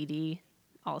 B, C, D,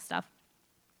 all stuff.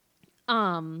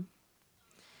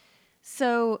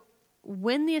 So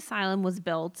when the asylum was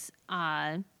built,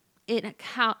 it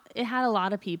had a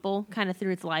lot of people kind of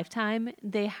through its lifetime.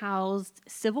 They housed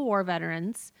Civil War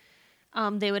veterans.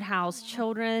 They would house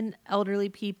children, elderly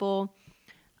people,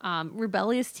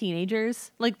 rebellious teenagers,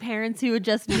 like parents who would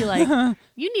just be like,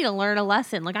 you need to learn a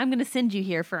lesson. Like, I'm going to send you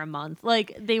here for a month.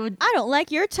 Like, they would. I don't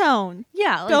like your tone.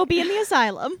 Yeah. Go be in the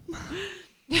asylum.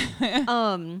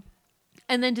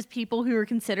 And then just people who were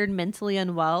considered mentally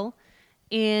unwell.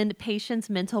 And patients'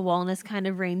 mental wellness kind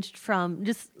of ranged from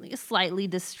just slightly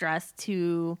distressed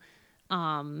to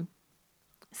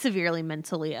severely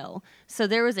mentally ill. So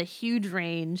there was a huge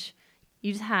range.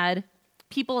 You just had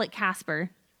people like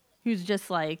Casper, who's just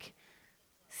like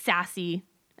sassy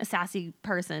a sassy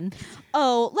person.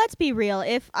 Oh, let's be real.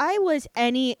 If I was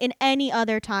in any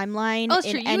other timeline, Oh,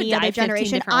 sure. in You would any die other 15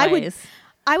 generation, different I ways.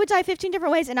 would die 15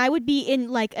 different ways, and I would be in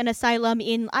like an asylum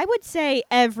in, I would say,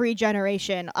 every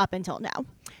generation up until now.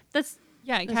 That's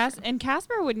Yeah, and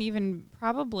Casper wouldn't even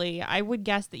probably. I would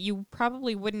guess that you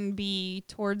probably wouldn't be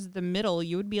towards the middle.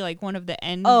 You would be like one of the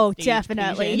end. Oh, stage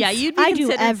definitely. patients. Yeah, you'd be I do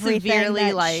considered everything severely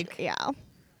that like yeah.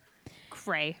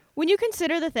 cray. When you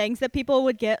consider the things that people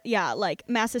would get, yeah, like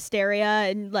mass hysteria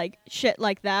and like shit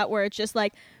like that, where it's just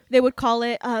like they would call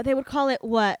it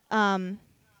what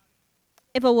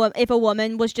if a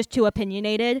woman was just too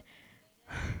opinionated,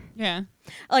 Yeah.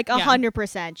 like Yeah.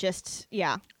 100%, just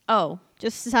yeah, Oh,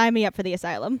 just sign me up for the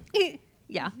asylum.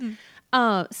 yeah.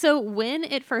 So when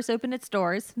it first opened its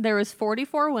doors, there was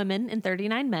 44 women and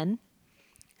 39 men.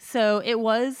 So it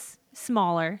was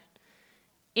smaller.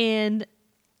 And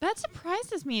That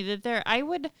surprises me that there. I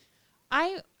would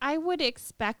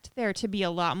expect there to be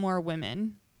a lot more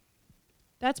women.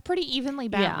 That's pretty evenly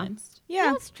balanced.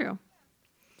 Yeah, that's true.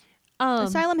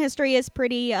 asylum history is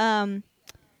pretty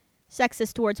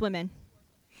sexist towards women.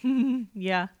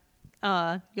 Yeah.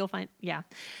 You'll find, yeah.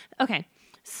 Okay.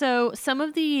 So some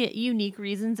of the unique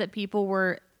reasons that people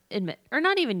were or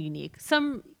not even unique,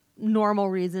 some normal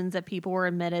reasons that people were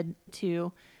admitted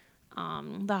to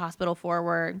the hospital for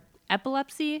were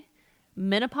epilepsy,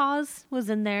 menopause was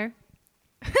in there,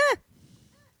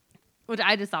 which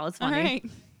I just thought was All funny.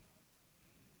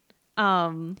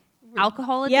 right.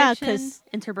 Alcohol Yeah, addiction 'cause-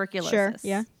 and tuberculosis. Sure,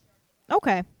 yeah.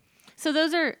 Okay. So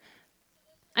those are,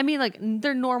 I mean, like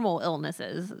they're normal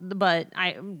illnesses, but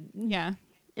Yeah.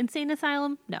 insane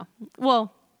asylum? No.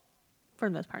 Well, for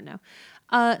the most part, no.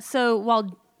 So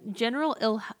while general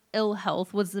ill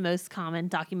health was the most common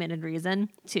documented reason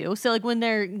too. So like when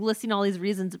they're listing all these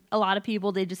reasons, a lot of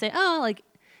people, they just say, oh, like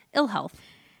ill health.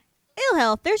 Ill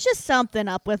health. There's just something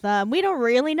up with them. We don't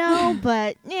really know,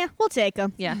 but yeah, we'll take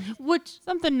them. Yeah. Which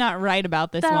Something not right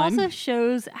about this that one. also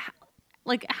shows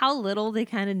how little they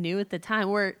kind of knew at the time,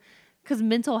 where because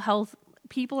mental health,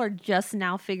 people are just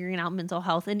now figuring out mental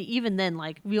health. And even then,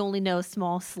 like we only know a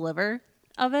small sliver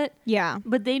of it. Yeah.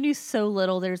 But they knew so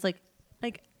little. There's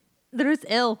there's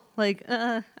ill. Like,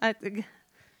 I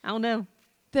don't know.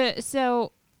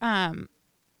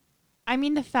 I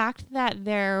mean, the fact that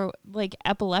they're like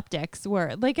epileptics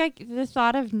were like the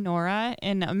thought of Nora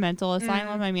in a mental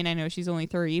asylum. I mean, I know she's only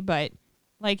 3, but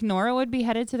like Nora would be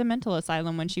headed to the mental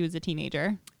asylum when she was a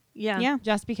teenager. Yeah. Yeah.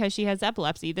 Just because she has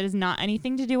epilepsy. That is not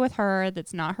anything to do with her.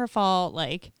 That's not her fault.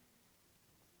 Like,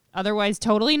 otherwise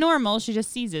totally normal. She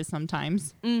just seizes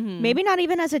sometimes. Mm-hmm. Maybe not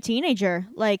even as a teenager.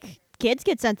 Like kids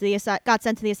got sent to the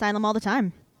asylum all the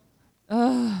time.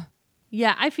 Ugh.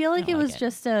 Yeah, I feel like I it don't was like it.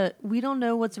 just we don't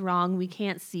know what's wrong. We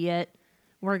can't see it.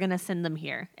 We're going to send them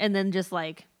here. And then just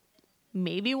like,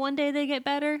 maybe one day they get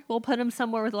better. We'll put them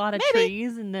somewhere with a lot of Maybe.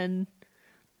 trees. And then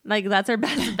like, that's our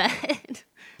best bet.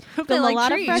 Hope they Them a like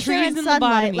lot of trees. fresh air Trees and and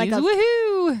sunlight,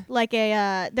 lobotomies.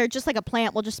 Woohoo! they're just like a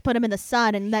plant. We'll just put them in the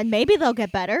sun, and then maybe they'll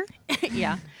get better.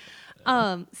 Yeah.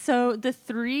 So the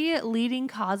 3 leading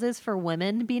causes for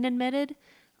women being admitted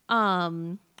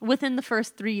within the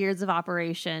first 3 years of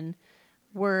operation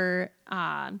were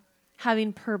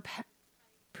having puerperal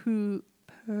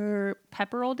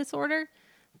disorder,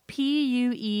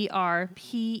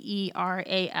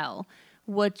 puerperal,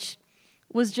 which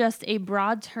was just a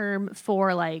broad term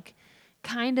for like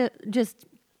kind of just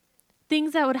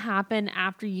things that would happen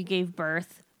after you gave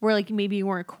birth, where like maybe you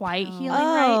weren't quite healing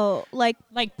right. Oh, like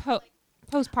Like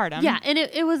postpartum. Yeah, and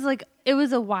it was like it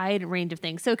was a wide range of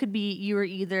things. So it could be you were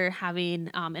either having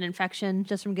an infection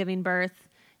just from giving birth,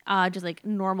 just like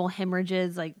normal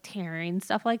hemorrhages, like tearing,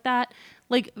 stuff like that,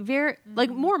 like very like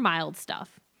more mild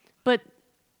stuff. But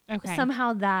Okay.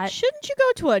 somehow that shouldn't you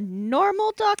go to a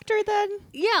normal doctor then?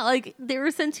 yeah, like they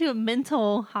were sent to a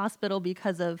mental hospital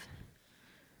because of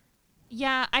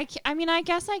Yeah, I mean, I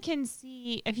guess I can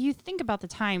see if you think about the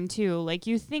time too. Like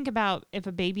you think about if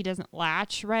a baby doesn't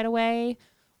latch right away,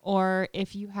 or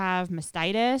if you have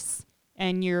mastitis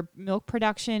and your milk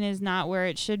production is not where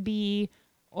it should be,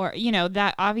 or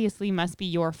that obviously must be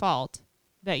your fault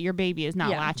that your baby is not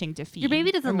Yeah. latching to feed. your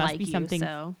baby There doesn't must like be you, something.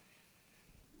 so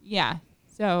Yeah,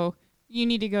 so you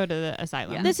need to go to the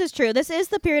asylum. Yeah. This is true. This is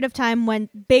the period of time when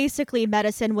basically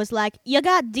medicine was like, you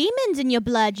got demons in your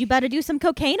blood. You better do some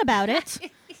cocaine about it.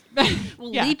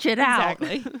 we'll Yeah, leach it out.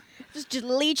 Exactly. just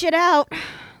leach it out.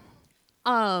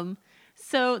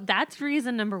 So that's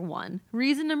reason number 1.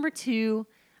 Reason number 2,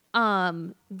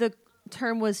 the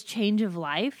term was change of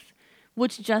life,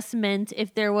 which just meant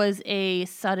if there was a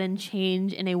sudden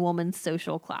change in a woman's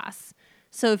social class.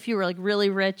 So if you were like really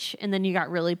rich and then you got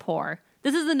really poor,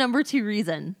 This is the number 2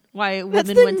 reason why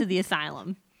women went to the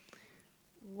asylum.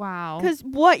 Wow. Because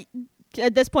what?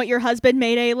 At this point, your husband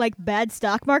made a like bad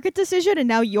stock market decision, and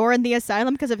now you're in the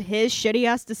asylum because of his shitty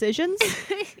ass decisions.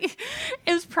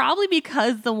 It was probably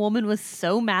because the woman was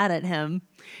so mad at him,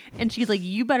 and she's like,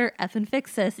 "You better effing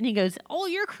fix this," and he goes, "Oh,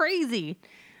 you're crazy.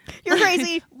 You're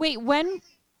crazy." Wait, what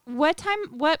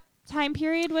time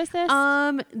period was this?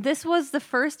 This was the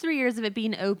first 3 years of it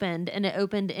being opened, and it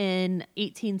opened in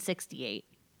 1868.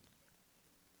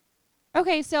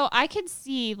 Okay, so I could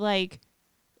see like,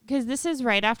 because this is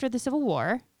right after the Civil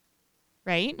War,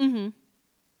 right? Mm-hmm.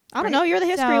 I don't know. You're the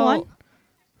history one.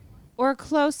 Or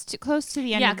close to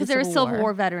the end. Yeah, of the because there were Civil Civil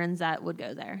War veterans that would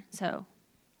go there. So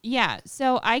yeah,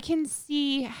 so I can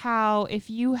see how if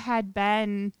you had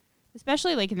been,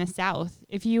 especially like in the South,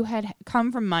 if you had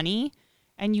come from money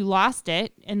and you lost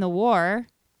it in the war,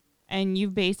 and you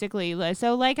basically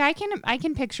so like I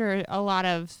can picture a lot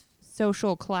of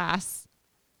social class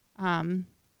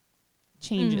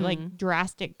change, like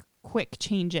drastic, quick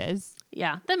changes.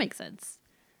 yeah, that makes sense.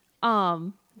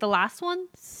 The last one,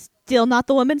 Still not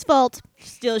the woman's fault.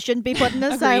 Still shouldn't be put in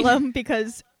an asylum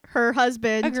because her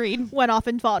husband Agreed. went off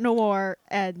and fought in a war,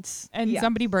 and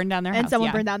Somebody burned down their house. and someone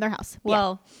yeah. burned down their house.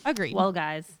 well, Agreed. well,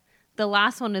 guys, the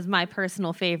last one is my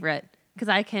personal favorite because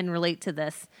I can relate to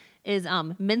this. Is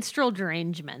menstrual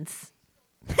derangements.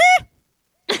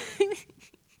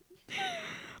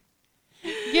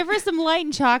 Give her some light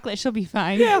and chocolate, she'll be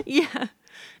fine. Yeah,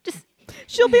 just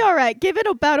She'll be all right. Give it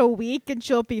about a week, and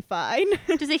she'll be fine.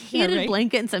 a heated right.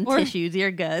 blanket and some Or- tissues.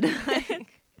 You're good.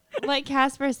 Like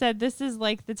Casper said, this is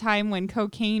like the time when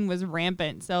cocaine was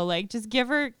rampant. So like, just give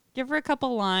her a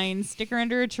couple lines, stick her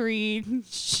under a tree,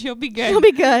 she'll be good. She'll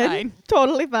be good. Fine.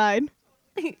 Totally fine.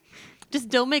 Just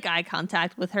don't make eye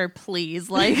contact with her, please.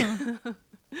 Like,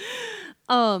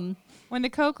 When the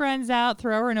coke runs out,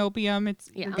 throw her an opium. Yeah.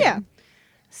 you're good. Yeah.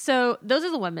 So those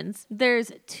are the women's. There's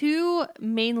 2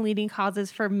 main leading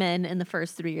causes for men in the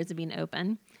first 3 years of being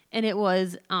open, and it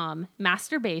was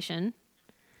masturbation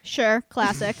Sure.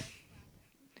 Classic.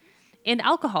 and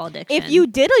alcohol addiction. If you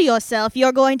diddle yourself,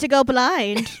 you're going to go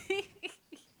blind.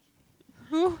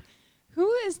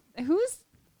 Who's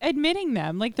admitting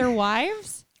them? Like their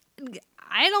wives?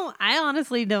 I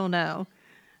honestly don't know,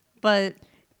 but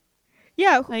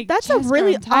Yeah, Like, that's a Jessica,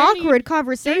 really I'm tired of you awkward Taking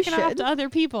conversation. off to other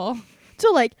people.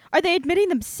 So, like, are they admitting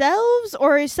themselves,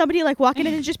 or is somebody like walking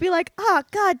in and just be like, "Ah,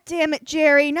 God damn it,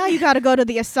 Jerry! Now you got to go to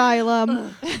the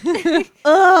asylum."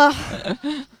 Ugh.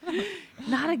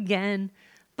 not again.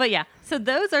 But yeah, so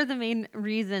those are the main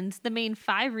reasons, the main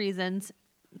 5 reasons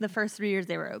the first 3 years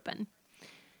they were open.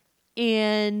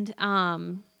 And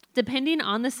depending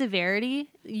on the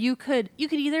severity, you could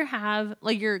either have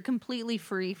like you're completely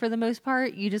free for the most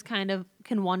part. You just kind of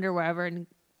can wander wherever and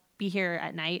be here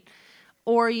at night,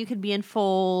 or you could be in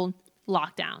full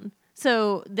lockdown.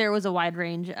 So there was a wide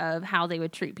range of how they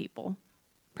would treat people,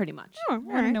 pretty much. Oh, I want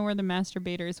to alright. know where the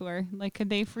masturbators were. Like, could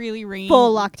they freely roam?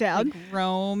 Full lockdown. Like,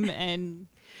 roam and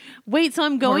Wait, so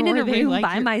I'm going in were a they, room like,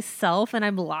 by your- myself and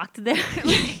I'm locked there?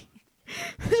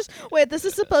 Wait, this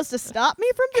is supposed to stop me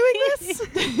from doing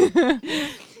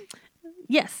this?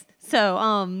 Yes. So,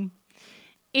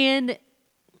 and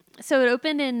so it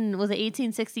opened in, was it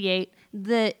 1868?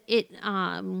 It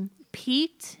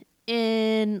peaked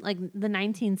in like the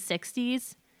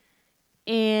 1960s,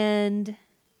 and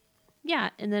yeah,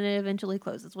 and then it eventually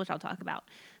closes, which I'll talk about.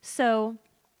 So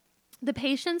the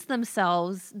patients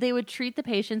themselves, they would treat the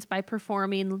patients by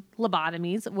performing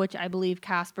lobotomies, which I believe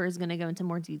Casper is going to go into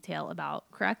more detail about,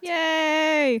 correct?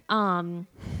 Yay!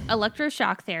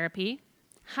 Electroshock therapy,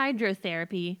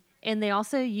 hydrotherapy, and they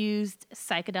also used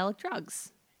psychedelic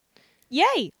drugs.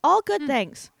 Yay! All good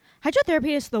things.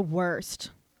 Hydrotherapy is the worst.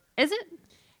 Is it?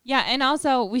 yeah, and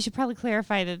also we should probably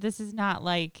clarify that this is not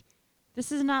like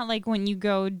when you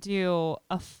go do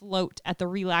a float at the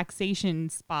relaxation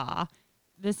spa.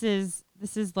 This is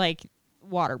like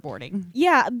waterboarding.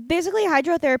 Yeah, basically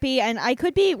hydrotherapy, and I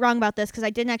could be wrong about this because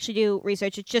I didn't actually do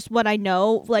research. It's just what I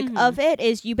know, of it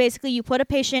is you put a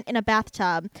patient in a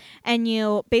bathtub and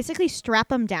you basically strap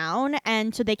them down,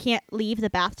 and so they can't leave the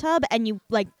bathtub, and you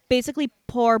like basically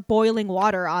pour boiling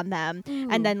water on them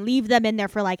and then leave them in there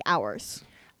for like hours.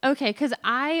 Okay, because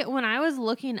when I was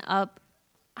looking up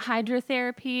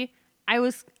hydrotherapy,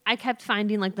 I kept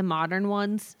finding like the modern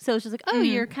ones. So it's just like, oh,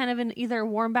 you're kind of in either a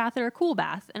warm bath or a cool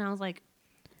bath. And I was like,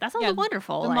 that sounds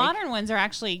wonderful. The like, modern ones are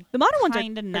actually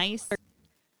kind of nice.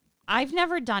 I've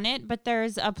never done it, but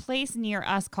there's a place near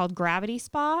us called Gravity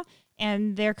Spa,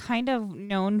 and they're kind of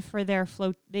known for their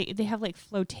float. They have like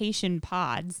flotation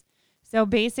pods. So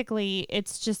basically,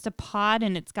 it's just a pod,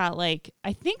 and it's got like,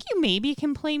 I think you maybe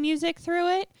can play music through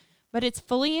it, but it's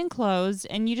fully enclosed,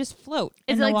 and you just float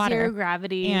in the like water. zero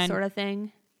gravity sort of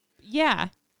thing. Yeah.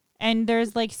 And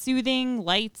there's like soothing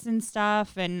lights and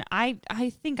stuff, and I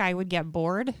think I would get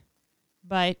bored,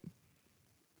 but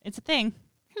it's a thing.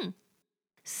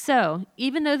 So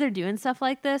even though they're doing stuff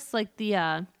like this, like the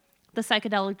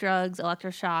psychedelic drugs,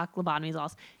 electroshock, lobotomies,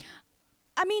 all.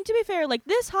 I mean, to be fair, like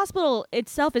this hospital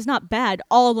itself is not bad.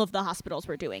 All of the hospitals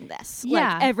were doing this.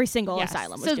 Yeah. Like every single Yes.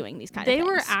 asylum was So doing these kind of They things.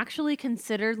 were actually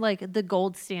considered like the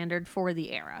gold standard for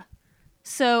the era.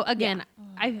 So again,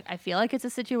 I feel like it's a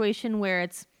situation where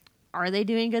are they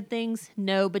doing good things?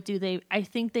 No, but do they? I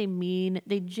think they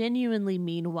genuinely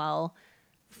mean well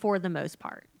for the most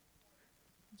part.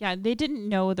 Yeah, they didn't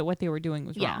know that what they were doing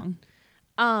was wrong.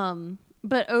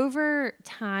 But over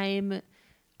time,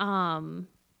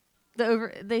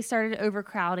 they started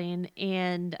overcrowding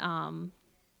and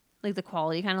like the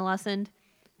quality kind of lessened.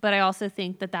 But I also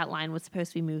think that line was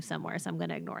supposed to be moved somewhere, so I'm going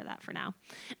to ignore that for now.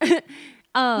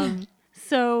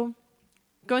 So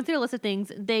going through a list of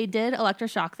things, they did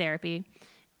electroshock therapy.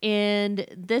 And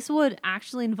this would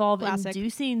actually involve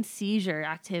inducing seizure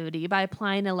activity by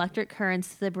applying electric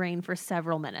currents to the brain for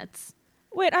several minutes.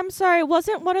 Wait, I'm sorry.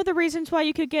 Wasn't one of the reasons why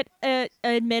you could get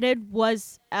admitted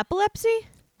was epilepsy?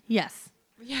 Yes.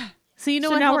 Yeah. So you know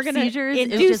So what now helps we're gonna seizures?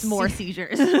 It's induce just more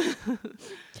seizures.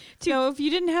 So if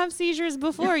you didn't have seizures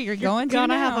before, you're going to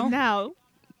Gonna now. have them now.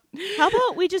 How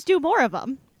about we just do more of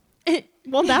them?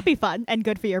 Won't that be fun and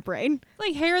good for your brain?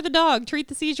 Like hair the dog, treat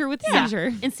the seizure with the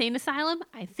seizure. Insane asylum.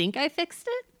 I think I fixed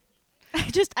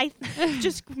it. Just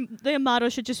the motto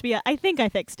should just be, I think I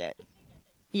fixed it.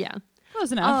 Yeah.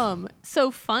 Close enough.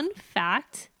 So fun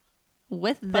fact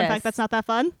with this. Fun fact, that's not that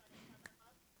fun.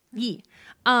 Yeah.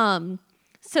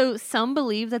 So some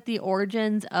believe that the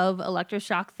origins of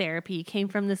electroshock therapy came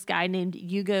from this guy named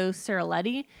Ugo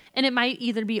Suriletti, and it might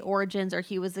either be origins or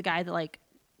he was the guy that like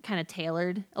kind of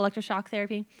tailored electroshock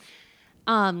therapy.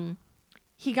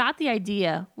 He got the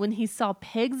idea when he saw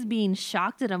pigs being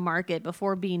shocked at a market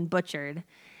before being butchered,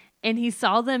 and he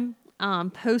saw them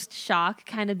post-shock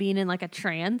kind of being in like a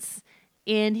trance,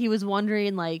 and he was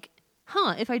wondering like,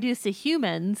 if I do this to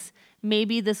humans,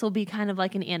 maybe this will be kind of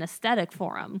like an anesthetic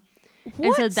for them.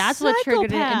 And so that's what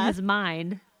triggered it in his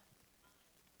mind.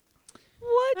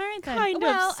 What kind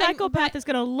of psychopath is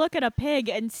going to look at a pig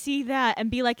and see that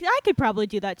and be like, I could probably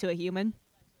do that to a human?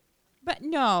 But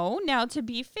no, now to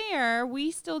be fair, we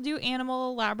still do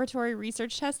animal laboratory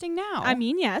research testing now. I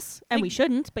mean, yes, and Like, we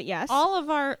shouldn't, but yes. all of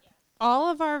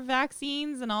our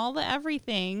vaccines and all the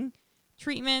everything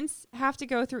treatments have to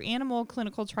go through animal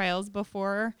clinical trials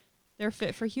before they're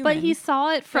fit for humans. But he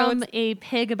saw it from a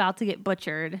pig about to get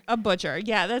butchered. A butcher.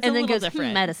 Yeah, that's and a then little goes,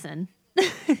 different. medicine.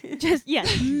 Just,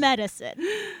 yes, medicine.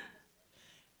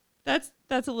 That's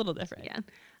a little different.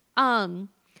 Yeah.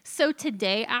 So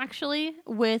today, actually,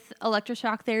 with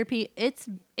electroshock therapy, it's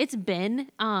been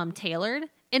tailored,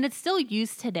 and it's still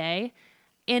used today,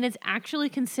 and it's actually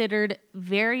considered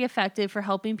very effective for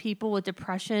helping people with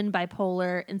depression,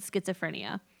 bipolar, and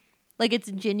schizophrenia. Like,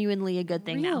 it's genuinely a good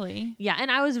thing now. Really? Yeah,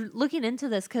 and I was looking into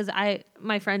this because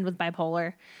my friend with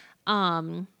bipolar,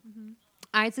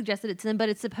 I had suggested it to them, but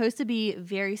it's supposed to be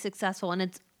very successful,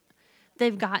 and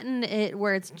they've gotten it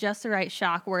where it's just the right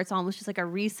shock, where it's almost just like a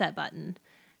reset button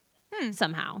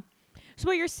somehow. So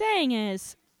what you're saying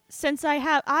is, since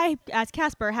I as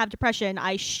Casper have depression,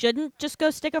 I shouldn't just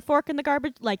go stick a fork in the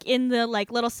garbage, like in the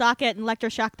like little socket and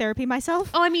electroshock therapy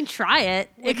myself? Oh, I mean, try it.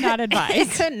 Would not advise. It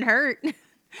couldn't hurt.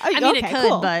 I I mean, it could,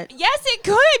 cool. but Yes, it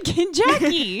could,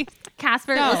 Jackie.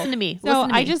 Casper, No. listen to me. So Listen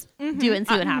to I me. just do it and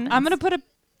see what happens. I'm gonna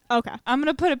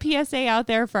put a PSA out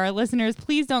there for our listeners.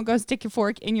 Please don't go stick your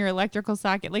fork in your electrical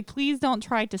socket. Like, please don't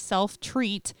try to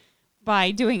self-treat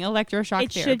by doing electroshock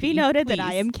It therapy. should be noted that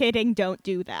I Please. am kidding. Don't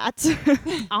do that.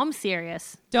 I'm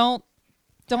serious. Don't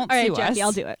All right, sue Jackie, us.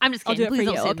 I'll do it. I'm just I'll kidding. do it Please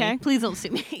for don't you, sue okay? me. Please don't sue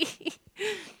me.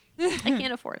 I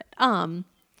can't afford it.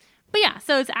 But yeah,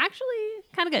 so it's actually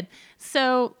kind of good.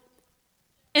 So,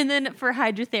 and then for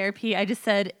hydrotherapy, I just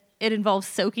said it involves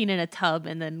soaking in a tub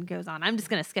and then goes on. I'm just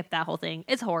gonna skip that whole thing.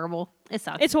 It's horrible. It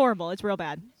sucks. It's horrible. It's real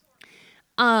bad.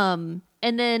 And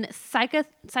then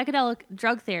psychedelic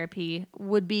drug therapy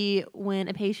would be when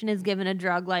a patient is given a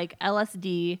drug like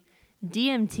LSD,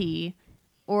 DMT,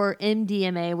 or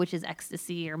MDMA, which is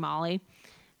ecstasy or Molly.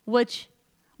 Which,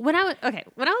 when I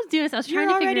was doing this, I was You're trying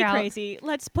to already figure out. crazy.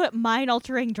 Let's put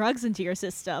mind-altering drugs into your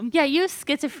system. Yeah, you have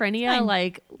schizophrenia. Fine.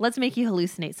 Like, let's make you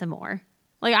hallucinate some more.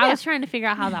 Like, I was trying to figure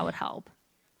out how that would help.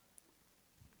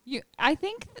 I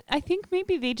think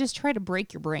maybe they just try to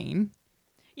break your brain.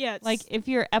 Yeah. Like, if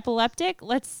you're epileptic,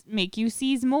 let's make you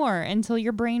seize more until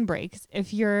your brain breaks.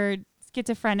 If you're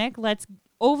schizophrenic, let's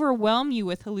overwhelm you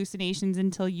with hallucinations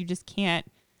until you just can't,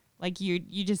 like, you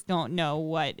just don't know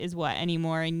what is what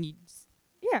anymore, and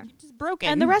you're just broken.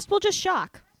 And the rest will just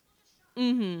shock.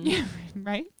 Mm-hmm. Yeah,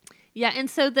 right? Yeah, and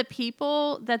so the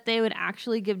people that they would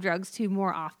actually give drugs to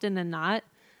more often than not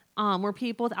were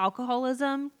people with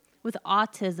alcoholism, with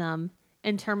autism,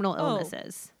 and terminal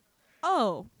illnesses.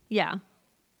 Oh. Yeah.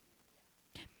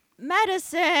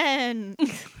 Medicine.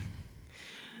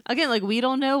 Again, like, we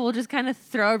don't know. We'll just kind of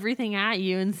throw everything at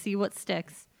you and see what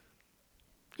sticks.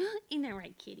 Ain't that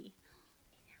right, kitty? Ain't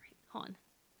that right? Hold on.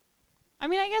 I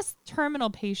mean, I guess terminal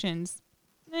patients,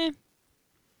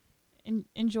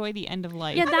 enjoy the end of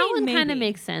life. Yeah, that one kind of maybe.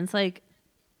 makes sense. Like,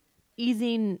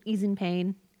 easing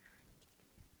pain.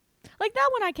 Like, that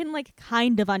one I can, like,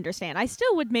 kind of understand. I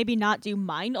still would maybe not do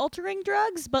mind-altering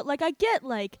drugs, but, like, I get,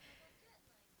 like,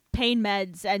 pain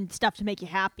meds and stuff to make you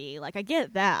happy. Like, I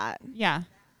get that. Yeah,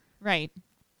 right.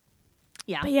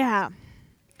 Yeah. But, yeah.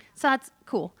 So that's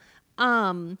cool.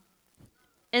 And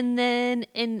then,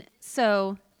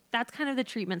 so that's kind of the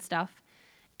treatment stuff.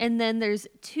 And then there's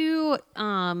two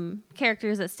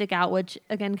characters that stick out, which,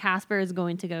 again, Casper is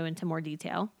going to go into more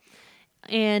detail.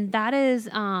 And that is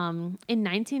in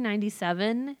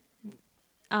 1997,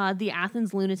 the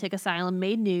Athens Lunatic Asylum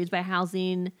made news by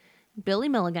housing Billy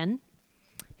Milligan,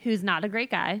 who's not a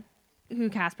great guy, who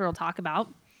Casper will talk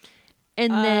about.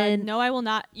 And then... No, I will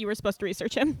not. You were supposed to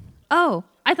research him. Oh,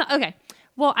 I thought... Okay.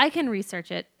 Well, I can research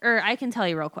it, or I can tell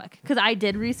you real quick, because I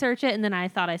did research it, and then I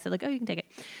thought I said, like, oh, you can take it.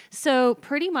 So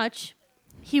pretty much,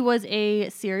 he was a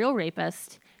serial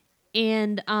rapist,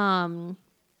 and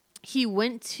he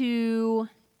went to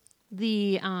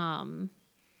the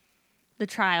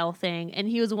trial thing, and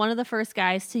he was one of the first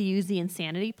guys to use the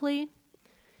insanity plea,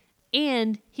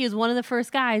 and he was one of the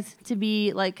first guys to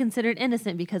be, like, considered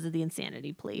innocent because of the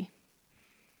insanity plea.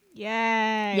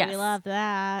 Yay. Yes. We love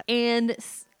that. And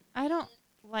I don't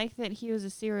like that he was a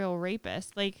serial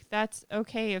rapist. Like, that's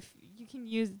okay if you can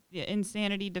use the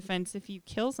insanity defense if you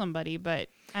kill somebody, but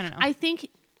I don't know. I think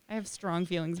I have strong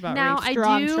feelings about now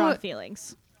rape. Strong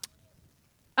feelings.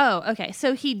 Oh, okay.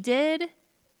 So he did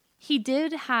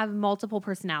have multiple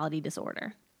personality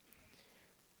disorder.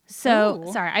 So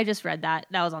Ooh. sorry, I just read that.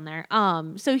 That was on there.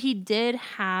 So he did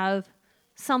have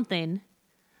something,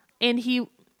 and he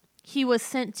was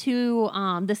sent to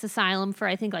this asylum for,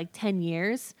 I think, like 10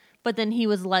 years, but then he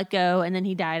was let go, and then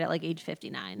he died at like age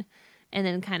 59, and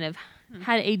then kind of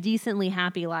had a decently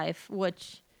happy life,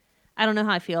 which I don't know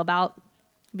how I feel about,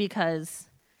 because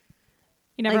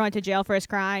He never like- went to jail for his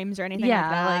crimes or anything like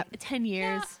that. like 10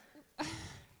 years.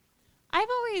 I've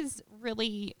always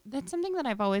that's something that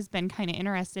I've always been kind of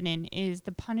interested in, is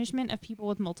the punishment of people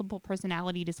with multiple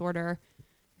personality disorder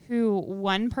who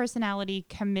one personality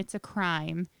commits a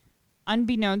crime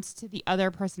unbeknownst to the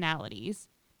other personalities.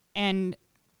 And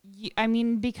I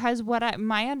mean, because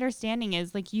my understanding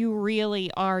is, like, you really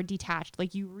are detached,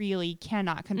 like, you really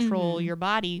cannot control your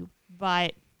body,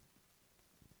 but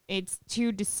it's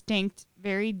two distinct,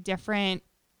 very different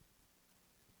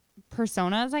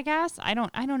personas, I guess. I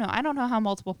don't know. I don't know how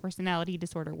multiple personality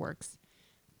disorder works,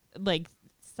 like,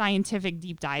 scientific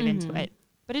deep dive into it.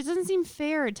 But it doesn't seem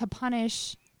fair to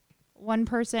punish one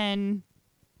person.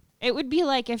 It would be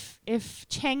like if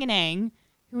Chang and Aang,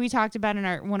 who we talked about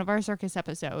in one of our circus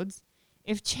episodes,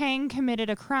 if Chang committed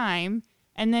a crime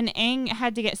and then Aang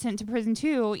had to get sent to prison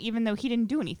too, even though he didn't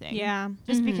do anything. Yeah.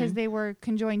 Just because they were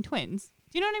conjoined twins.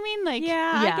 Do you know what I mean? Like,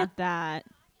 Yeah, Yeah. I get that.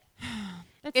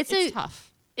 it's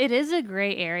tough. It is a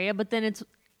gray area, but then it's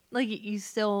like you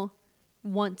still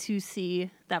want to see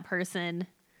that person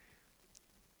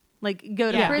like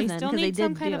go to They prison still because they need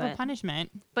some did kind do of it. a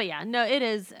punishment. But yeah, no, it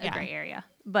is a Yeah. gray area.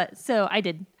 But so I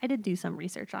did do some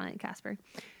research on it, Casper.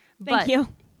 Thank you.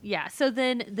 Yeah. So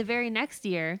then the very next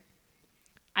year,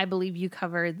 I believe you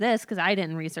covered this because I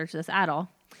didn't research this at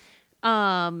all.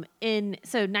 In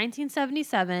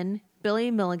 1977,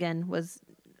 Billy Milligan was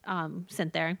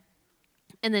sent there.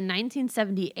 And then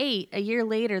 1978, a year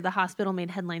later, the hospital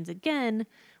made headlines again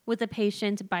with a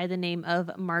patient by the name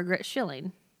of Margaret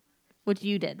Schilling, which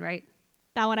you did, right?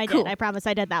 That one I Cool. did. I promise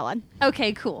I did that one.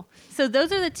 Okay, cool. So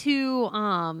those are the two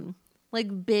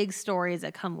like big stories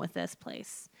that come with this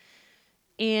place.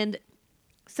 And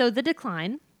so the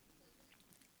decline,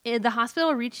 the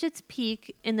hospital reached its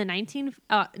peak in the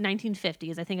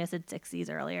 1950s. I think I said 60s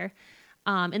earlier.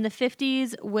 In the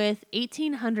 50s with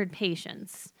 1,800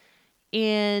 patients.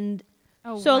 And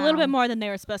Oh, So a little wow. bit more than they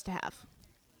were supposed to have.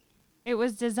 It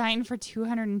was designed for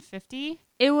 250.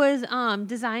 it was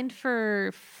designed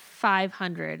for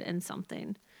 500 and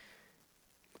something.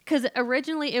 because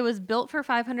originally it was built for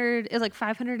 500. It was like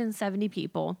 570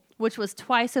 people, which was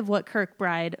twice of what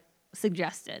Kirkbride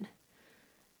suggested.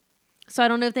 So I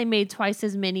don't know if they made twice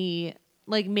as many,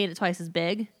 like made it twice as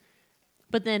big,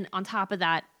 but then on top of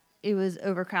that, it was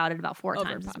overcrowded about 4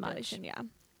 times as much. Yeah.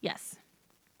 Yes.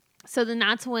 So then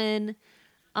that's when,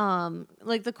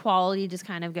 like the quality just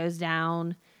kind of goes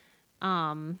down.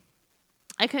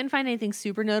 I couldn't find anything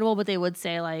super notable, but they would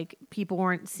say like people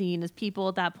weren't seen as people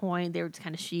at that point. They were just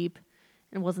kind of sheep,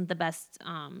 and it wasn't the best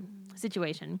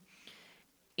situation.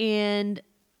 And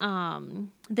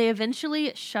they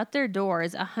eventually shut their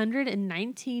doors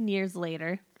 119 years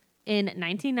later in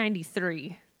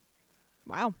 1993.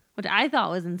 Wow. Which I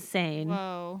thought was insane.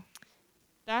 Whoa.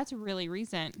 That's really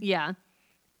recent. Yeah.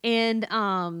 And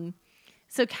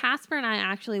so Casper and I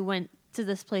actually went to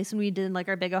this place when we did like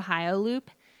our big Ohio loop.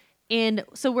 And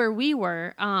so where we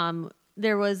were,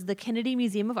 there was the Kennedy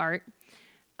Museum of Art,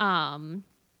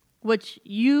 which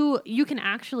you can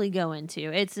actually go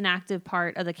into. It's an active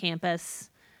part of the campus.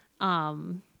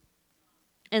 And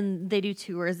they do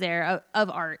tours there of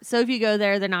art. So if you go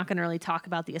there, they're not going to really talk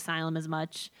about the asylum as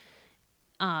much.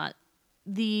 A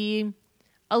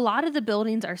lot of the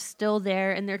buildings are still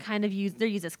there, and they're kind of they're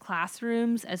used as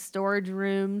classrooms, as storage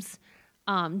rooms,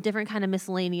 different kind of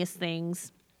miscellaneous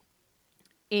things.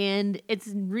 And it's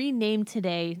renamed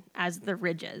today as the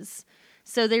Ridges.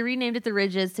 So they renamed it the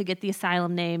Ridges to get the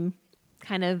asylum name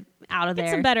kind of out of there.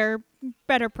 It's a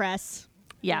better press.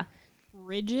 Yeah.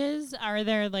 Ridges? Are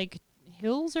there like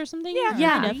hills or something? Yeah. Or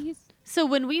Yeah. trees? So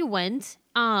when we went,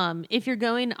 if you're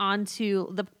going on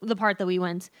to the part that we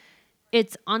went,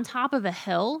 it's on top of a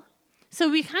hill. So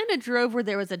we kind of drove where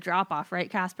there was a drop off, right,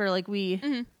 Casper? Like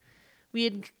we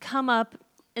had come up,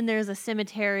 and there's a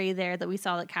cemetery there that we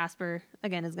saw that Casper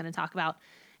again is going to talk about,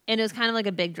 and it was kind of like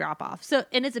a big drop off. So,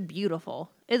 and it's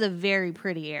a very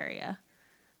pretty area.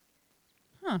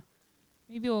 Huh.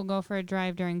 Maybe we'll go for a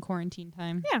drive during quarantine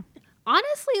time. Yeah.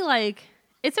 Honestly, like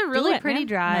it's a really it, pretty man.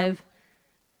 drive.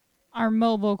 Our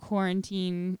mobile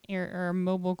quarantine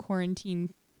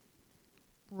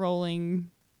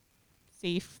rolling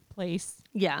safe place.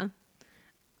 Yeah.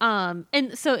 And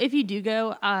so if you do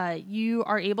go, you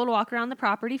are able to walk around the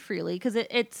property freely because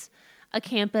it's a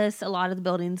campus. A lot of the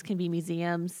buildings can be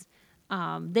museums.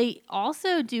 They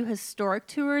also do historic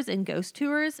tours and ghost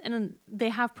tours, and they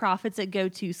have profits that go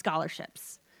to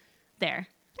scholarships there.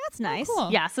 That's nice.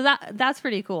 Cool. Yeah, so that's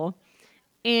pretty cool.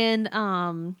 And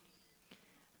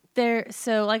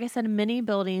so like I said, many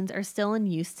buildings are still in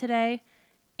use today.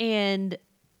 And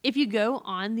if you go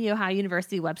on the Ohio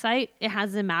University website, it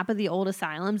has a map of the old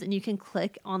asylums, and you can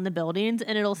click on the buildings,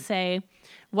 and it'll say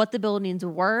what the buildings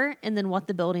were and then what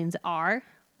the buildings are,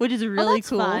 which is really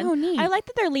that's cool. fun. Oh, neat. I like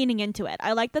that they're leaning into it.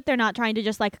 I like that they're not trying to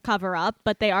just like cover up,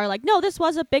 but they are like, no, this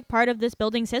was a big part of this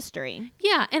building's history.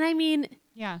 Yeah, and I mean,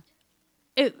 Yeah.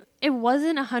 it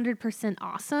wasn't 100%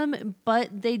 awesome,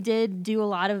 but they did do a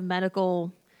lot of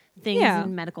medical things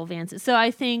and medical advances. So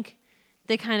I think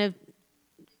they kind of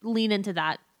lean into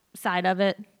that side of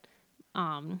it.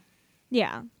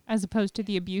 Yeah. As opposed to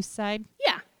the abuse side.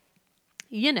 Yeah.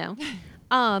 You know.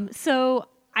 So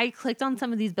I clicked on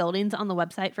some of these buildings on the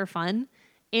website for fun.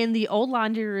 And the old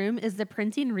laundry room is the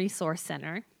Printing Resource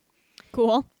Center.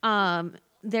 Cool.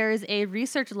 There is a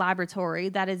research laboratory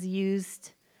that is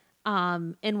used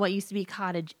in what used to be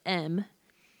Cottage M.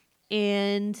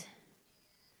 And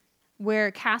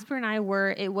where Casper and I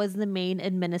were, it was the main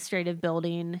administrative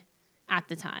building at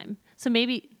the time. So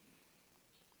maybe...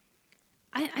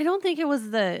 I don't think it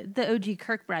was the OG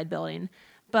Kirkbride building,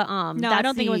 but No, I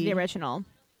don't think it was the original.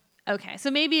 Okay,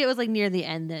 so maybe it was like near the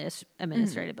end this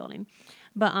administrative building,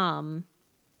 but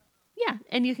yeah,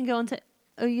 and you can go into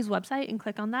OU's website and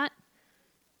click on that,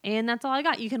 and that's all I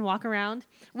got. You can walk around.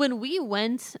 When we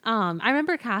went, I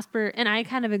remember Casper and I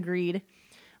kind of agreed.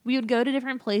 We would go to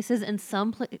different places, and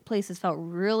some places felt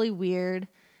really weird,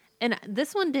 and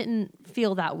this one didn't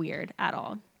feel that weird at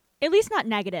all. At least not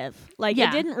negative. Like, Yeah.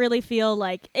 it didn't really feel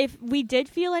like, if we did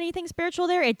feel anything spiritual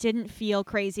there, it didn't feel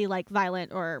crazy, like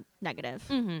violent or negative.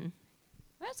 Mm-hmm.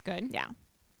 That's good. Yeah.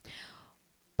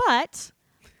 But,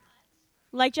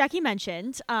 like Jackie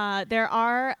mentioned, there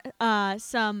are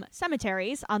some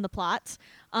cemeteries on the plot,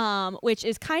 which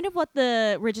is kind of what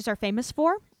the Ridges are famous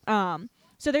for.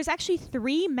 So there's actually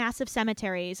 3 massive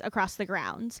cemeteries across the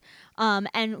grounds.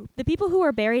 And the people who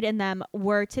were buried in them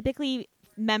were typically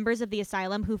members of the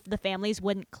asylum who the families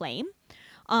wouldn't claim.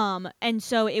 And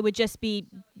so it would just be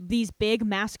these big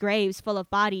mass graves full of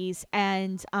bodies,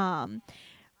 and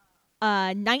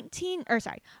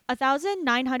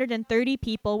 1,930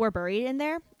 people were buried in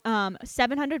there.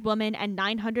 700 women and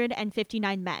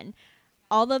 959 men.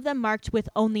 all of them marked with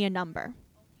only a number.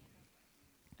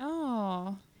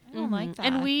 Oh, I don't like that.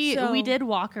 And we So- did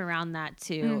walk around that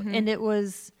too, and it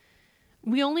was I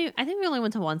think we only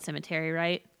went to one cemetery,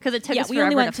 right? Because it took us we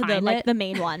forever only went to to find it. the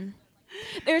main one.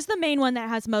 There's the main one that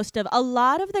has most of a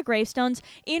lot of the gravestones.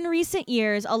 In recent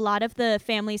years, a lot of the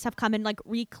families have come and like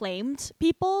reclaimed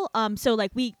people. So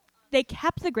like they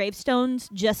kept the gravestones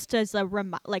just as a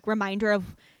reminder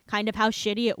of kind of how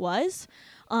shitty it was.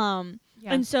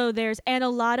 And so and a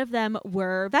lot of them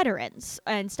were veterans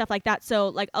and stuff like that. So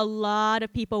like a lot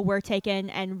of people were taken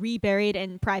and reburied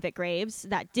in private graves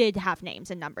that did have names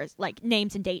and numbers, like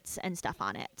names and dates and stuff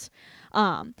on it.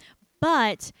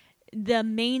 But the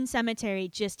main cemetery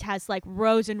just has like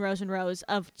rows and rows and rows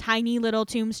of tiny little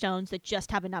tombstones that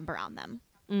just have a number on them.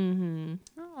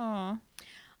 Oh.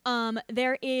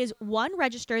 There is one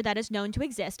register that is known to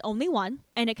exist, only one,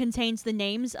 and it contains the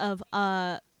names of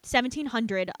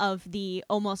 1,700 of the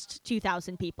almost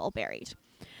 2,000 people buried.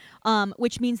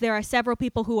 Which means there are several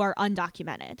people who are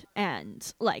undocumented,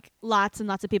 and like lots and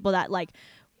lots of people that like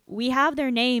we have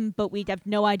their name, but we have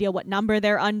no idea what number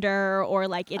they're under, or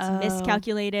like it's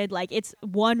miscalculated. Like it's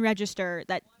one register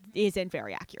that isn't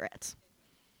very accurate.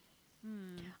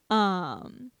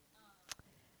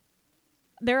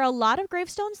 There are a lot of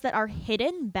gravestones that are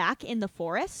hidden back in the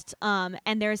forest, and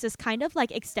there's this kind of like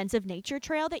extensive nature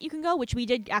trail that you can go, which we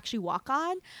did actually walk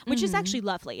on, which is actually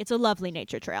lovely. It's a lovely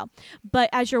nature trail. But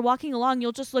as you're walking along,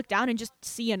 you'll just look down and just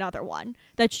see another one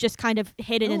that's just kind of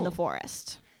hidden in the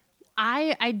forest.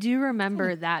 I do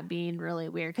remember that being really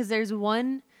weird because there's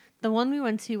one. The one we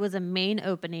went to was a main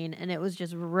opening, and it was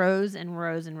just rows and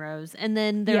rows and rows. And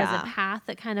then there was a path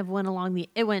that kind of went along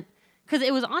because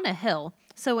it was on a hill,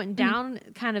 so it went down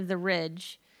kind of the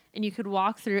ridge, and you could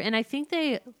walk through. And I think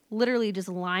they literally just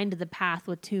lined the path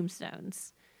with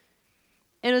tombstones.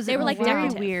 They were like very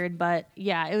decorative. weird, but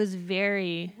yeah, it was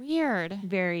very Weird.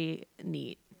 very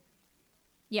neat.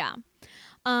 Yeah.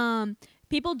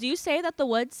 People do say that the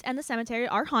woods and the cemetery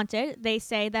are haunted. They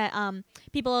say that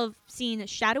people have seen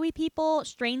shadowy people,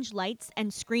 strange lights,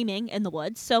 and screaming in the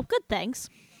woods. So good things.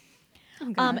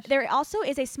 Oh, There also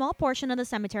is a small portion of the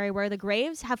cemetery where the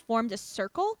graves have formed a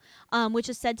circle, which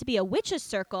is said to be a witch's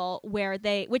circle where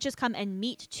witches come and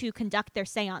meet to conduct their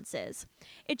seances.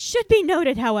 It should be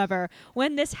noted, however,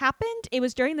 when this happened, it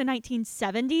was during the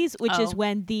 1970s, which is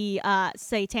when the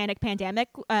satanic panic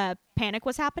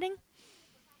was happening.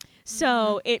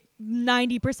 So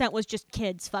 90% was just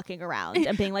kids fucking around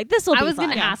and being like, "This will be fun." I was going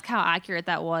to ask how accurate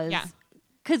that was. Yeah.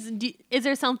 Because is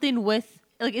there something with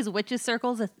like is witches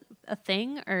circles a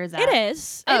thing, or is that It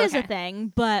is. Oh, It is a okay.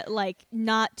 thing, but like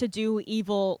not to do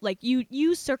evil. Like you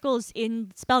use circles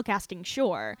in spellcasting,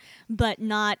 sure, but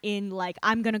not in like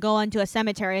I'm gonna go onto a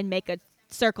cemetery and make a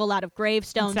circle out of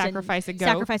gravestones and sacrifice a goat.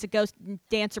 sacrifice a ghost, and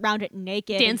dance around it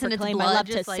naked, Dance in and its proclaim my blood, love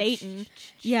to just like, Satan.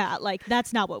 Yeah, like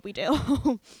that's not what we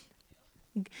do.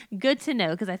 Good to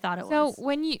know because I thought it So was.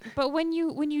 when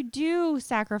you do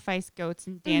sacrifice goats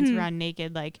and dance around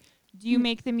naked, like, do you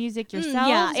make the music yourselves,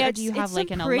 yeah, or do you have it's like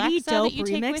some an pretty Alexa dope that you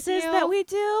take with remixes you? that we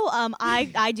do.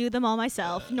 I do them all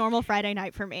myself. Normal Friday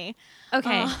night for me.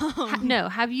 Okay. No.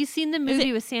 Have you seen the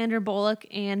movie with Sandra Bullock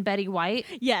and Betty White?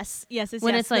 Yes,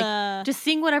 When it's like, just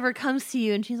sing whatever comes to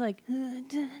you, and she's like,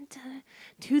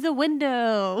 to the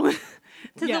window,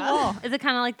 to the wall. Is it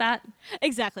kind of like that?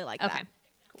 exactly like Okay. that.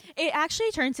 It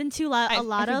actually turns into a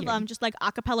lot of figured. just like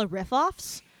a cappella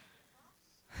riff-offs.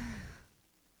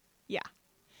 Yeah.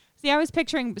 See, I was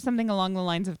picturing something along the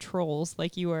lines of Trolls,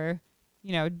 like you were,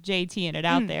 JTing it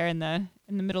out there in the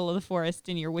middle of the forest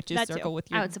in your witch's That too. circle with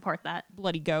I your would support that.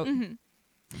 bloody goat.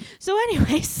 So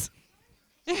anyways,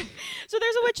 so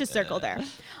there's a witch's circle there.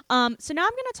 So now I'm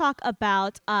going to talk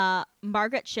about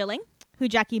Margaret Schilling, who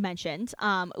Jackie mentioned,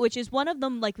 which is one of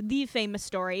them, like the famous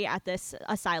story at this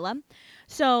asylum.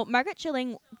 So Margaret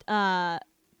Schilling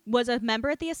was a member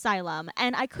at the asylum,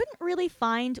 and I couldn't really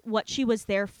find what she was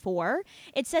there for.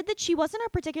 It said that she wasn't a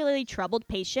particularly troubled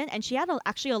patient, and she had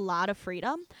actually a lot of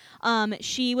freedom.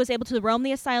 She was able to roam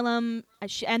the asylum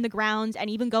and the grounds, and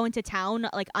even go into town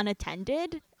like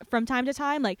unattended from time to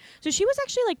time. Like, so she was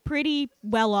actually like pretty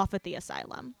well off at the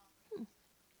asylum.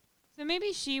 So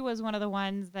maybe she was one of the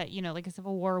ones that, like a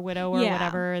Civil War widow or Yeah.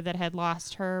 whatever that had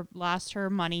lost her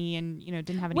money and,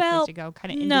 didn't have any Well, place to go.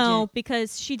 Kind of indigent. no,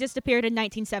 because she disappeared in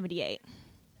 1978.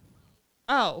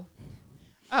 Oh,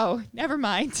 never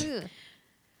mind.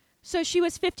 So she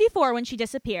was 54 when she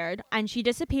disappeared, and she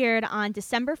disappeared on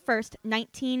December 1st,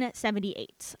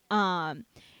 1978.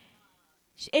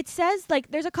 It says, like,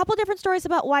 there's a couple different stories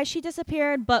about why she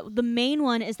disappeared, but the main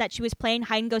one is that she was playing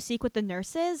hide and go seek with the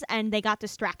nurses, and they got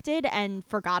distracted and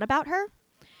forgot about her.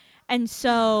 And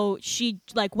so she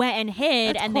like went and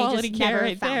hid, That's and they quality just care never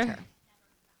right found there. her.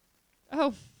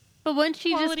 Oh, But wouldn't she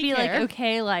just Quality be care. like,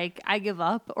 okay, like I give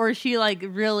up? Or is she like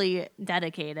really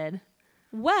dedicated?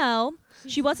 Well,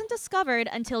 she wasn't discovered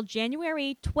until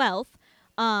January 12th,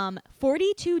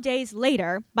 42 days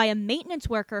later, by a maintenance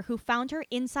worker who found her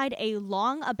inside a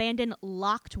long abandoned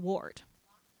locked ward.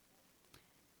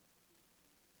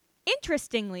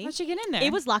 Interestingly, how'd she get in there?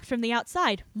 it was locked from the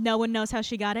outside. No one knows how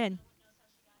she got in,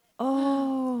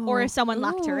 Oh. or if someone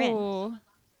locked her in. Ooh.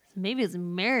 Maybe it's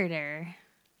murder.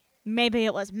 Maybe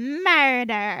it was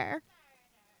murder.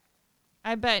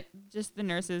 I bet just the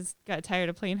nurses got tired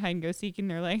of playing hide and go seek, and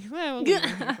they're like, "Well, we'll leave her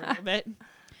here for a little bit,"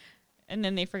 and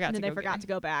then they forgot And to then go. they forgot get to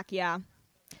go back. Yeah.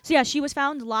 So yeah, she was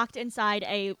found locked inside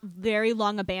a very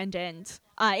long abandoned.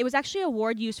 It was actually a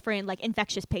ward used for like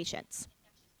infectious patients.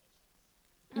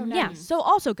 her. Oh, Yeah, nice. so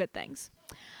also good things.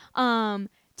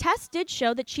 Tests did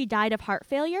show that she died of heart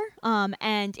failure,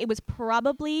 and it was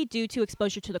probably due to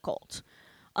exposure to the cold,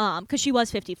 because she was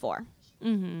 54.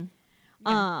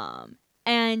 Mm-hmm.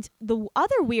 And the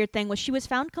other weird thing was she was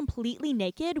found completely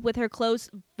naked with her clothes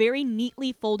very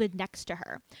neatly folded next to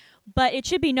her. But it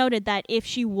should be noted that if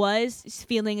she was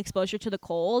feeling exposure to the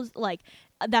cold, like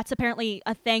that's apparently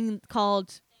a thing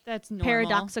called That's normal.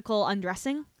 paradoxical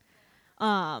undressing.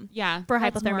 Yeah, for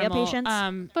that's hypothermia normal.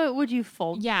 patients. But would you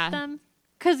fold Yeah. them?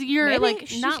 Because you're Maybe. like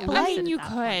She's not polite. lucid I mean, you at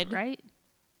that point, could. right?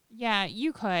 Yeah,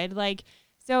 you could. Like,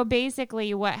 so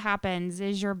basically what happens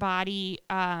is your body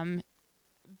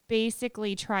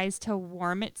basically tries to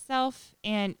warm itself,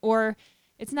 or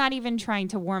it's not even trying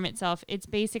to warm itself. It's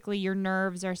basically your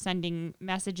nerves are sending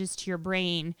messages to your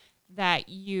brain that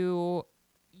you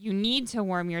need to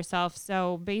warm yourself.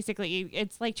 So basically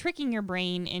it's like tricking your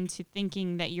brain into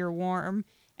thinking that you're warm,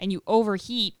 and you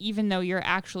overheat even though you're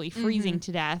actually freezing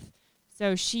to death.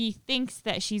 So she thinks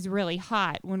that she's really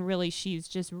hot when really she's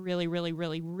just really, really,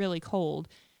 really, really cold.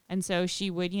 And so she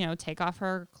would, take off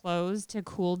her clothes to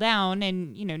cool down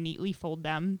and, neatly fold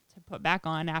them to put back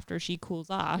on after she cools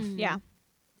off. Yeah.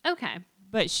 Okay.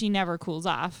 But she never cools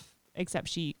off, except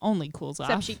she only cools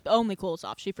Except off. she only cools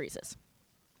off. She freezes.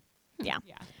 Yeah.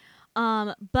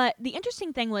 Yeah. But the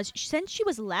interesting thing was since she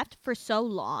was left for so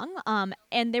long,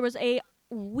 and there was a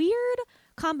weird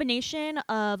combination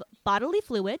of bodily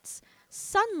fluids,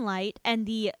 sunlight, and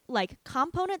the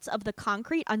components of the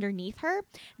concrete underneath her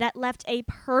that left a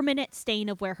permanent stain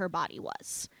of where her body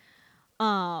was.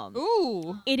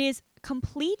 Ooh. It is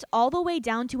complete all the way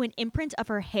down to an imprint of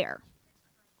her hair.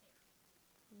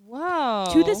 Whoa.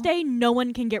 To this day, no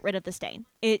one can get rid of the stain.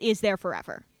 It is there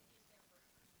forever.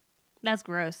 That's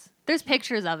gross. There's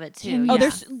pictures of it too. Can Oh,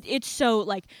 Yeah. it's so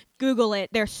Google it.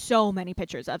 There's so many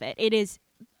pictures of it. It is.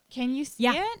 Can you see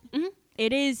Yeah. it?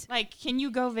 It is. Like, can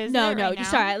you go visit No, it no. right now?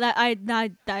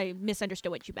 Sorry, I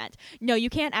misunderstood what you meant. No, you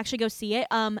can't actually go see it.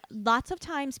 Lots of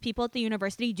times people at the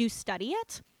university do study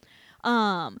it.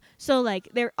 So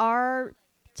there are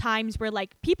times where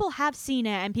people have seen it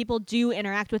and people do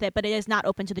interact with it, but it is not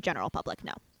open to the general public.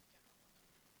 No.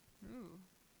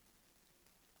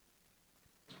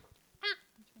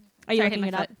 Are you Sorry, I hit looking my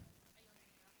it up? foot.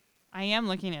 I am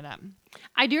looking it up.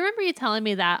 I do remember you telling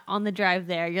me that on the drive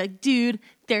there. You're like, dude,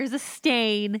 there's a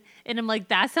stain. And I'm like,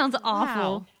 that sounds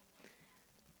awful. Wow.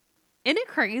 Isn't it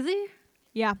crazy?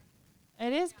 Yeah.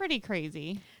 It is pretty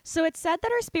crazy. So it's said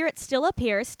that her spirit still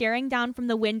appears staring down from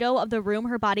the window of the room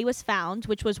her body was found,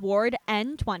 which was Ward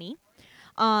N20.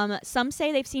 Some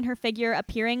say they've seen her figure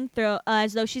appearing through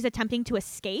as though she's attempting to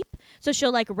escape. So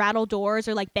she'll rattle doors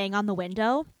or bang on the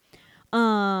window.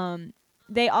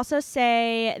 They also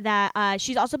say that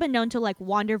she's also been known to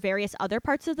wander various other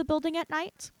parts of the building at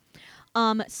night.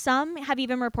 Some have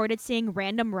even reported seeing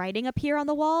random writing appear on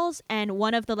the walls, and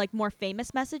one of the more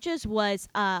famous messages was,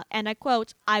 and I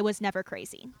quote, "I was never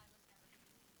crazy."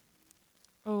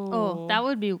 Oh, that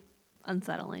would be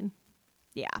unsettling.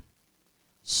 Yeah.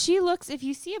 She looks, if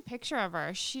you see a picture of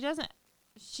her, she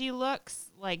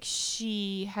looks like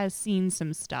she has seen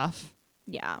some stuff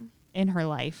Yeah. in her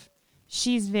life.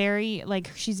 She's very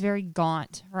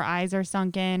gaunt. Her eyes are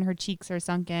sunken. Her cheeks are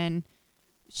sunken.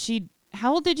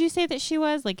 How old did you say that she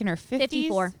was? In her 50s?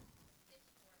 54.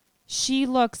 She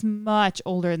looks much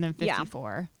older than Yeah.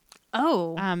 54.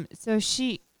 Oh. So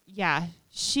she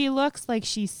looks like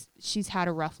she's had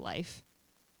a rough life.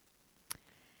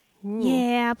 Ooh.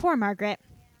 Yeah, poor Margaret.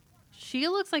 She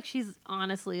looks like she's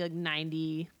honestly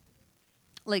 90.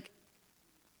 Like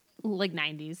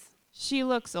 90s. She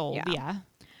looks old, Yeah. yeah.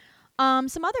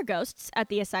 Some other ghosts at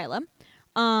the asylum.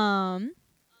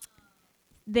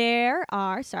 There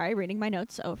are, sorry, reading my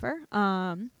notes over.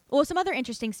 Well, some other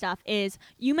interesting stuff is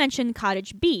you mentioned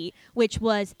Cottage B, which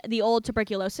was the old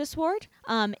tuberculosis ward.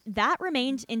 That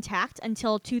remained intact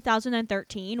until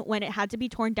 2013 when it had to be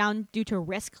torn down due to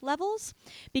risk levels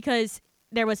because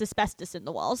there was asbestos in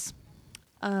the walls.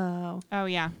 Oh. Oh,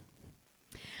 yeah.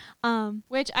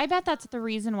 Which I bet that's the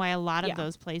reason why a lot of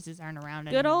those places aren't around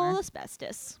anymore. Good old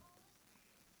asbestos.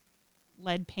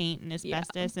 Lead paint and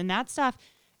asbestos and that stuff.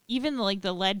 Even like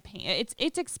the lead paint,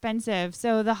 it's expensive.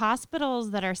 So the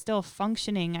hospitals that are still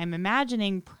functioning, I'm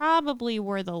imagining, probably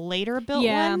were the later built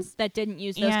ones that didn't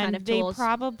use those kind of tools. They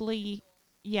probably,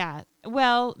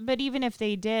 well, but even if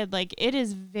they did, like it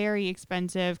is very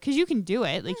expensive because you can do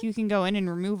it. Like you can go in and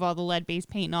remove all the lead-based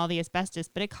paint and all the asbestos,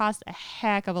 but it costs a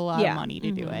heck of a lot of money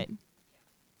to do it.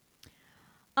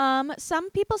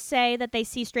 Some people say that they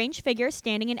see strange figures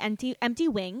standing in empty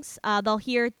wings. They'll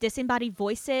hear disembodied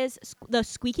voices, the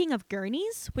squeaking of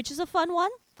gurneys, which is a fun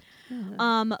one.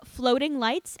 Floating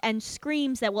lights and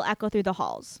screams that will echo through the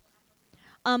halls.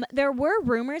 There were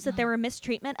rumors that there were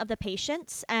mistreatment of the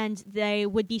patients and they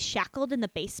would be shackled in the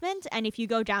basement. And if you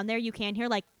go down there, you can hear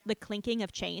like the clinking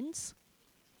of chains.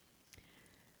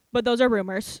 But those are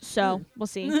rumors, so we'll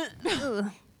see.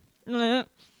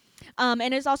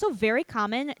 And it's also very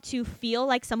common to feel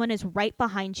like someone is right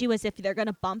behind you as if they're going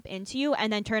to bump into you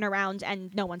and then turn around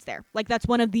and no one's there. Like that's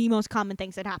one of the most common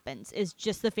things that happens is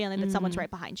just the feeling that someone's right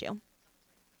behind you.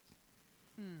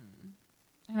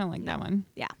 I don't like that one.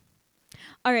 Yeah.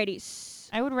 Alrighty.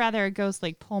 I would rather a ghost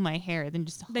like pull my hair than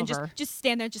just hover. Then just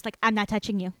stand there just like, I'm not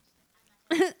touching you.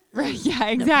 Right. Yeah,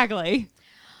 exactly.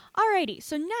 Alrighty.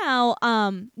 So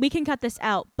now we can cut this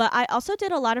out. But I also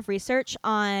did a lot of research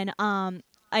on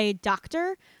a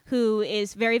doctor who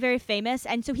is very, very famous.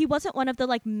 And so he wasn't one of the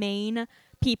like main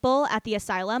people at the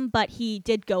asylum, but he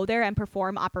did go there and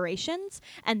perform operations.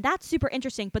 And that's super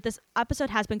interesting. But this episode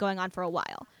has been going on for a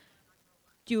while.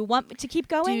 Do you want to keep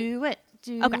going? Do it.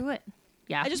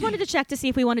 Yeah. I just wanted to check to see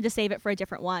if we wanted to save it for a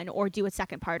different one or do a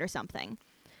second part or something.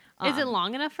 Is it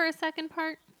long enough for a second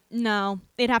part? No.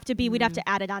 It'd have to be, we'd have to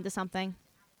add it onto something.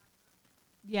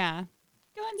 Yeah.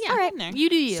 Go on. All right. In there. You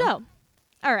do you. So,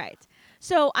 all right.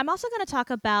 So I'm also going to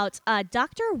talk about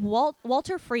Dr.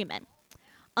 Walter Freeman.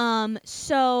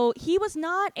 So he was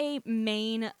not a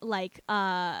main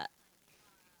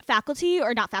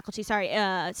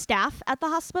staff at the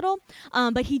hospital,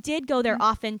 but he did go there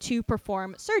often to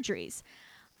perform surgeries,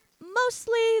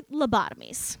 mostly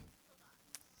lobotomies.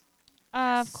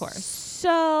 Of course.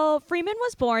 So Freeman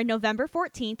was born November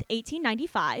 14th,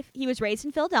 1895. He was raised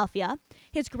in Philadelphia.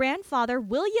 His grandfather,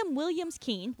 William Williams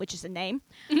Keene, which is a name,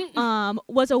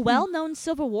 was a well-known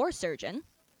Civil War surgeon.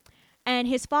 And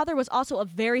his father was also a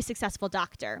very successful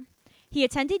doctor. He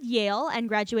attended Yale and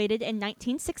graduated in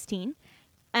 1916.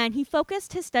 And he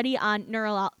focused his study on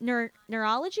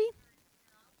neurology.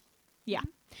 Yeah.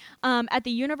 At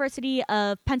the University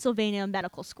of Pennsylvania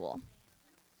Medical School.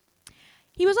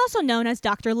 He was also known as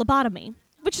Dr. Lobotomy,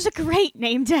 which is a great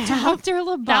name to have. Dr.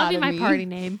 Lobotomy. That would be my party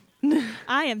name.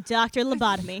 I am Dr.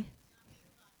 Lobotomy.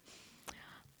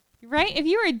 Right? If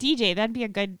you were a DJ, that'd be a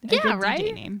good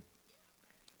DJ name.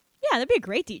 Yeah, that'd be a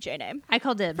great DJ name. I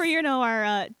call dibs. For,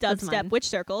 our dubstep witch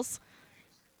circles.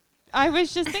 I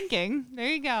was just thinking. There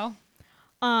you go.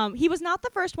 He was not the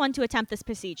first one to attempt this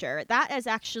procedure. That is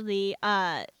actually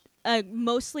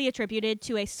mostly attributed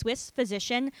to a Swiss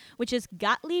physician, which is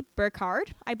Gottlieb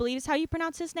Burckhardt, I believe is how you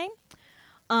pronounce his name.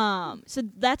 So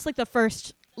that's like the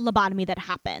first lobotomy that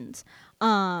happened.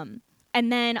 And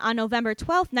then on November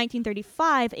 12th,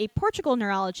 1935, a Portugal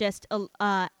neurologist,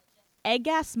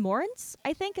 Egas Morens,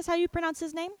 I think is how you pronounce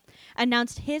his name,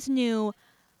 announced his new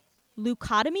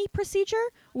leucotomy procedure,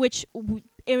 which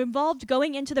involved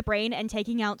going into the brain and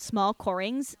taking out small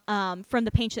core-rings from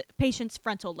the patient's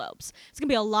frontal lobes. It's going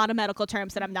to be a lot of medical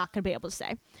terms that I'm not going to be able to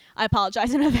say. I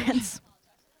apologize in advance.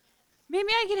 Maybe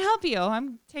I can help you.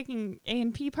 I'm taking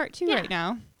A&P Part 2 right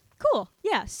now. Cool.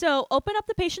 Yeah. So open up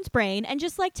the patient's brain and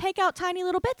just take out tiny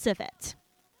little bits of it.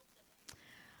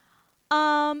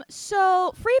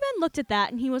 So Freeman looked at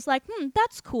that and he was like,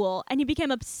 that's cool. And he became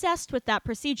obsessed with that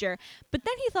procedure. But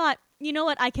then he thought, you know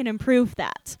what? I can improve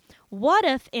that. What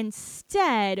if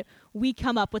instead we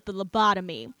come up with the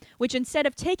lobotomy, which instead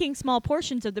of taking small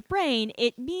portions of the brain,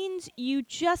 it means you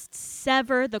just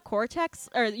sever the cortex,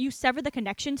 or you sever the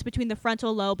connections between the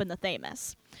frontal lobe and the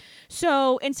thymus.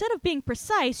 So instead of being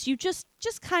precise, you just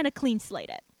kind of clean slate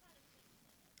it.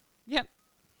 Yep.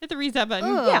 Hit the reset button.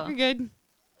 Ugh. Yeah, you're good.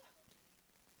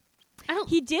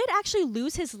 He did actually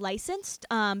lose his license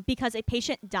because a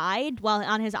patient died while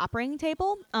on his operating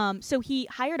table. So he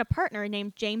hired a partner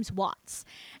named James Watts.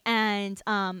 And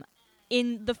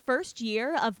in the first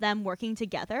year of them working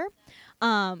together,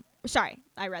 sorry,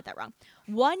 I read that wrong.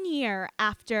 1 year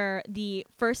after the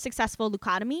first successful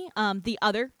leucotomy, the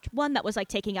other one that was like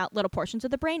taking out little portions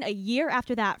of the brain, a year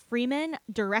after that, Freeman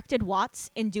directed Watts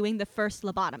in doing the first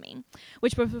lobotomy,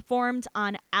 which was performed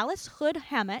on Alice Hood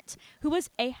Hammett, who was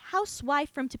a housewife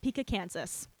from Topeka,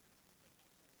 Kansas.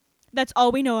 That's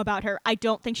all we know about her. I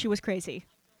don't think she was crazy.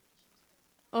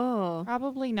 Oh.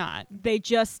 Probably not. They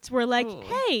just were like, Ooh.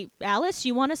 hey, Alice,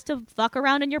 you want us to fuck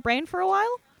around in your brain for a while?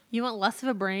 You want less of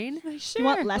a brain? Sure. You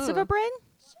want less of Ooh. a brain?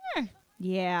 Sure.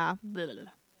 Yeah. Blah.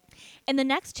 In the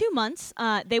next 2 months,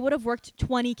 they would have worked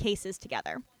 20 cases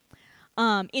together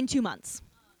in 2 months.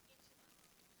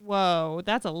 Whoa,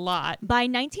 that's a lot. By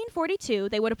 1942,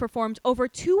 they would have performed over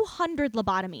 200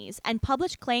 lobotomies and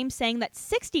published claims saying that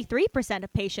 63%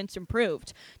 of patients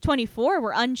improved, 24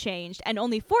 were unchanged, and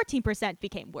only 14%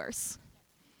 became worse.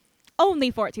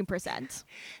 Only 14%.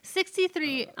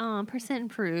 63%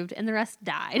 improved, and the rest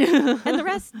died. And the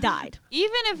rest died.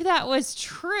 Even if that was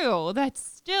true, that's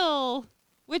still,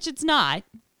 which it's not.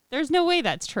 There's no way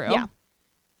that's true. Yeah.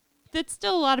 That's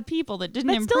still a lot of people that didn't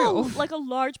That's still improve like a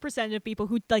large percentage of people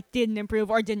who like didn't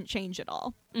improve or didn't change at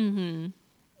all. Mm-hmm.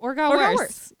 or got Or worse. got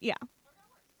worse. Yeah.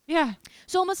 Yeah.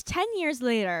 So almost 10 years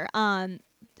later,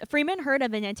 Freeman heard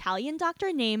of an Italian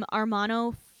doctor named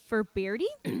Armando Ferberti.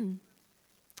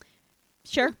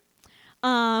 Sure.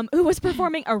 Who was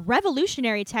performing a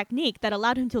revolutionary technique that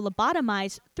allowed him to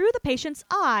lobotomize through the patient's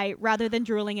eye rather than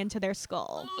drooling into their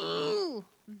skull.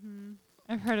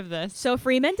 I've heard of this. So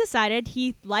Freeman decided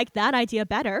he liked that idea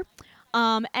better,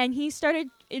 and he started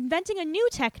inventing a new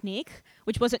technique,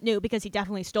 which wasn't new because he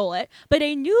definitely stole it, but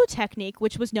a new technique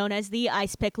which was known as the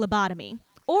ice pick lobotomy,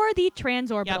 or the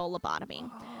transorbital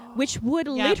lobotomy, which would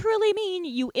literally mean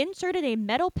you inserted a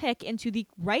metal pick into the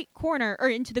right corner, or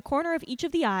into the corner of each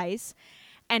of the eyes,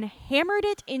 and hammered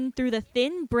it in through the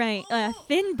thin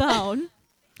bone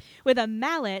with a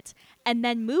mallet, and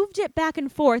then moved it back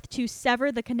and forth to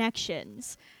sever the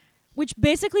connections, which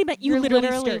basically meant you You're literally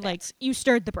literally, stirred like- it. You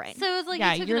stirred the brain. So it was like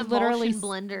Yeah, you took you're an literally emulsion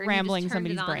blender and scrambling you just turned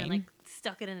somebody's it on brain. and like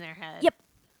stuck it in their head. Yep.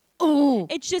 Oh.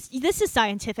 It's just, this is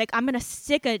scientific. I'm gonna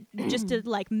stick a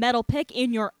like metal pick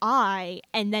in your eye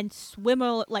and then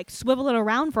swivel it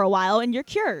around for a while, and you're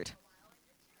cured.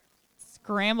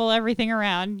 Scramble everything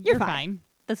around. You're You're fine. fine.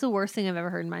 That's the worst thing I've ever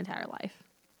heard in my entire life.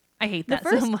 I hate The that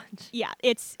first- so much. Yeah,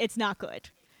 it's not good.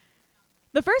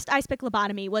 The first ice pick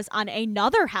lobotomy was on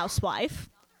another housewife.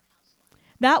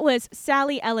 That was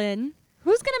Sally Ellen.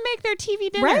 Who's going to make their TV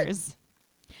Right? dinners?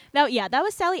 That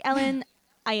was Sally Ellen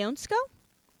Ionsko.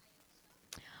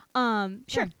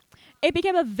 Sure. It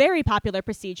became a very popular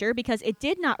procedure because it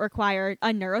did not require a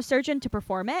neurosurgeon to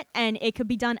perform it, and it could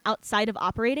be done outside of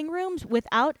operating rooms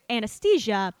without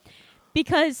anesthesia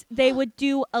because they would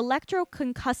do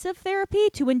electroconcussive therapy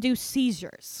to induce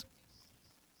seizures.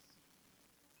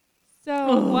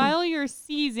 So while you're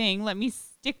seizing, let me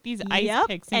stick these ice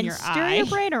picks in and your stir eye. your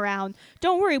brain around.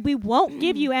 Don't worry, we won't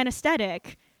give you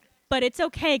anesthetic, but it's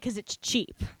okay because it's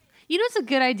cheap. You know what's a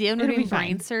good idea when we're It'll be doing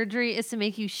brain fine. surgery is to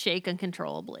make you shake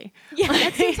uncontrollably. Yeah,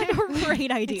 that seems like a great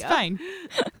It's idea. fine.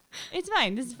 It's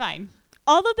fine. This is fine.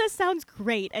 All of this sounds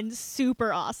great and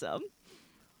super awesome.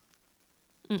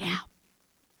 Yeah.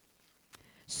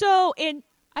 So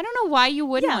I don't know why you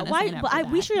wouldn't want to sign up for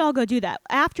we that. should all go do that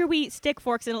after we stick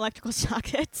forks in electrical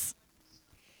sockets.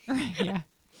 Yeah.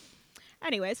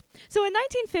 Anyways, so in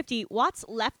 1950, Watts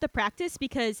left the practice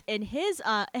because, in his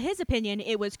opinion,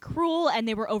 it was cruel and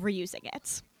they were overusing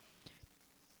it.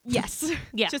 Yes.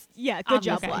 Yeah. Good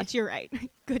job, Okay. Watts. You're right.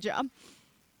 Good job.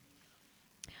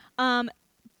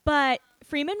 But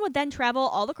Freeman would then travel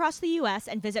all across the U.S.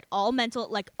 and visit all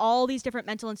these different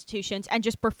mental institutions and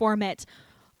just perform it,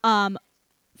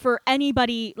 for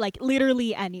anybody, like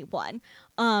literally anyone,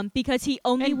 because he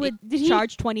only And would did he-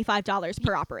 charge $25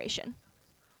 per operation.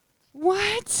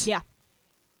 What? Yeah.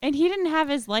 And he didn't have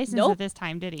his license Nope. at this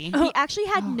time, did he? He actually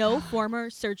had no formal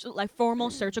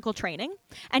surgical training,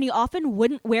 and he often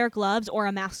wouldn't wear gloves or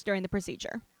a mask during the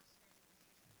procedure.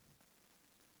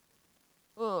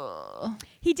 Ugh.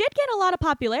 He did get a lot of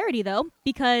popularity, though,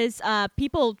 because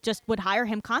people just would hire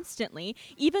him constantly,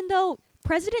 even though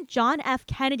President John F.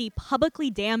 Kennedy publicly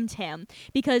damned him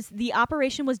because the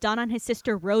operation was done on his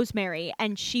sister Rosemary,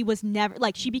 and she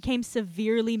became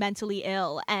severely mentally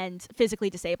ill and physically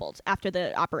disabled after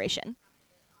the operation.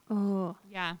 Oh.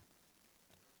 Yeah.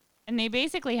 And they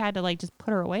basically had to just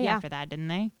put her away Yeah. after that, didn't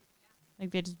they? Like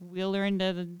they just wheeled her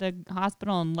into the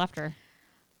hospital and left her.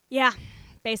 Yeah,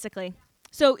 basically.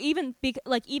 So even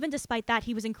despite that,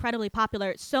 he was incredibly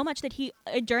popular. So much that he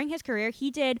during his career he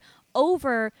did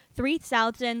over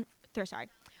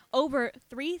over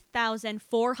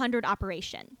 3,400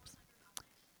 operations.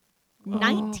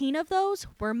 19 of those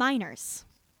were minors.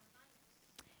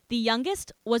 The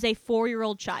youngest was a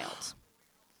 4-year-old child.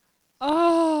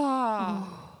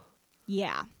 Oh.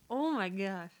 Yeah. Oh my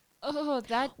gosh. Oh,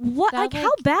 that. What? that,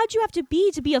 How bad do you have to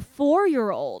be a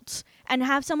 4-year-old and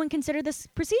have someone consider this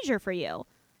procedure for you?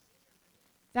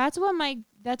 That's what my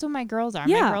girls are.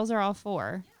 Yeah. My girls are all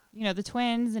 4. You know, the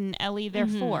twins and Ellie, they're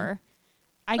 4.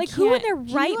 I Like, can't, who in their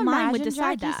can right you mind would imagine,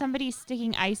 decide Jackie, that? somebody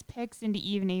sticking ice picks into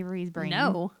Eve and Avery's brain?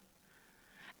 No.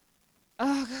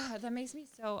 Oh god, that makes me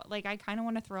so like I kind of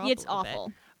want to throw up. It's a little awful.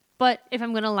 bit. But if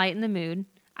I'm going to lighten the mood,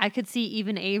 I could see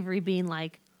even Avery being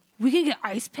like, we can get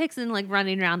ice picks and like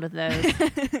running around with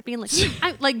those. Being like,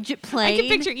 I'm like playing. I can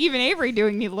picture Eve and Avery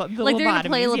doing the like they're going to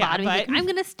play lobotomies, lobotomy. yeah, Like, but I'm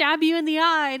going to stab you in the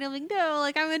eye. And I'm like, no,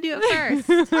 like I'm going to do it first.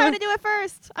 I'm going to do it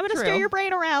first. I'm going to True. steer your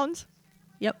brain around.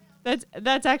 Yep.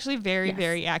 that's actually very Yes.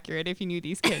 very accurate. If you knew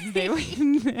these kids, they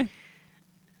would.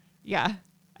 Yeah,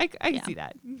 I can Yeah. see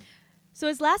that. So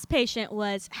his last patient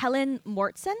was Helen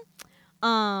Mortson.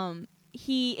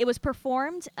 It was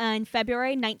performed in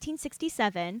February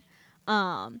 1967.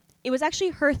 It was actually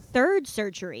her 3rd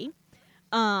surgery,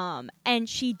 and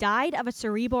she died of a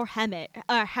cerebral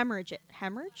hemorrhage.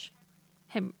 Hemorrhage.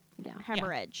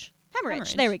 Hemorrhage.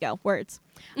 There we go. Words.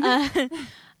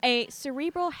 A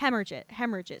cerebral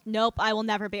hemorrhage. Nope, I will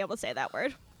never be able to say that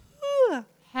word.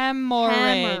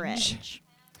 Hemorrhage.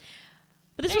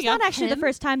 But this There was you go. not actually the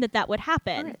first time that would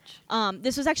happen. Hemorrhage.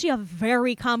 This was actually a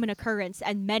very common occurrence,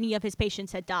 and many of his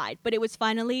patients had died. But it was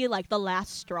finally like the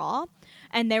last straw,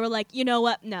 and they were like, you know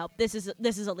what? No, this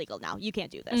is illegal now. You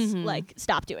can't do this. Mhm. Like,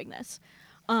 stop doing this.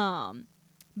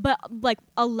 But like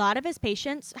a lot of his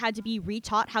patients had to be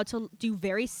retaught how to do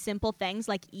very simple things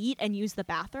like eat and use the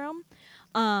bathroom.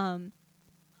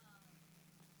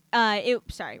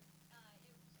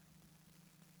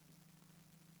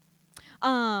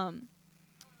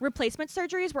 Replacement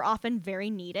surgeries were often very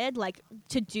needed, like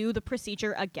to do the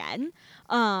procedure again.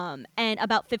 And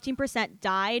about 15%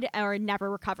 died or never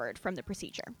recovered from the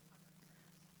procedure.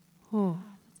 Oh.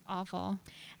 It's awful.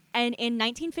 And in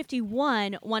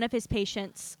 1951, one of his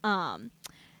patients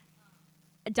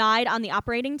died on the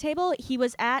operating table. He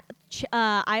was at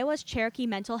Iowa's Cherokee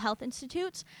Mental Health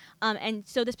Institute. And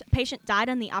so this patient died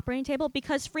on the operating table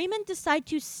because Freeman decided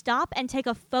to stop and take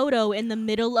a photo in the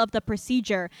middle of the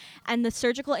procedure. And the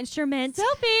surgical instrument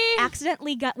Selfie.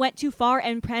 accidentally went too far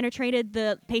and penetrated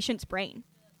the patient's brain.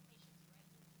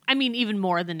 I mean, even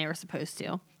more than they were supposed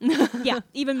to. Yeah,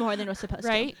 even more than it was supposed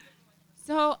Right.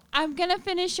 So I'm gonna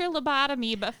finish your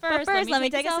lobotomy, but to. first, But first, let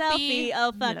me take a selfie.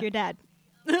 Oh, fuck, Yeah. you're dead.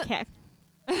 Okay.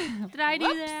 Did I do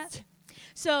that?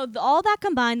 So all that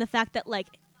combined, the fact that like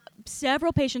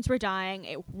several patients were dying,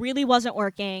 it really wasn't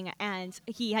working, and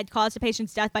he had caused a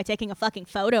patient's death by taking a fucking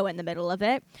photo in the middle of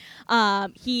it.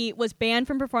 He was banned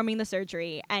from performing the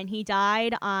surgery, and he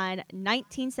died on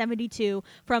 1972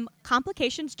 from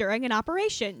complications during an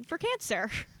operation for cancer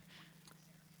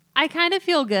I kind of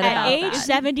feel good at about age that.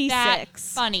 76. That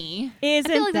funny.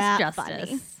 Isn't I feel like that that's funny?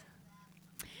 justice.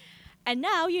 And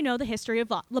now you know the history of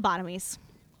lobotomies.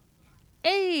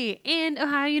 Hey, and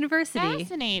Ohio University.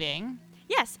 Fascinating.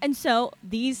 Yes, and so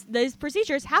these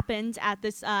procedures happened at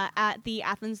the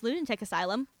Athens lunatic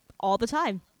asylum all the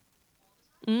time.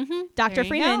 Mm-hmm. Dr. There you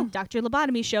Freeman, go. Dr.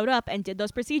 Lobotomy showed up and did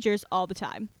those procedures all the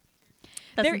time.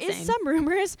 That's There is insane. some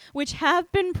rumors which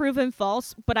have been proven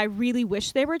false, but I really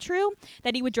wish they were true,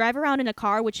 that he would drive around in a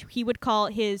car which he would call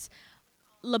his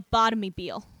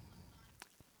lobotomy-beal.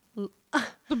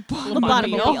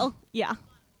 Lobotomy-beal. Yeah.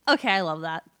 Okay, I love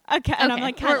that. Okay, and I'm Okay,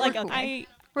 like kind of we're like, cool. okay.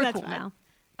 We're That's cool fine. now.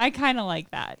 I kind of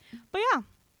like that. But yeah,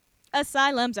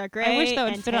 asylums are great. I wish that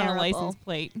would and fit on a terrible. license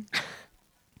plate.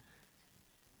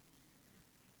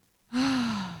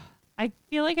 I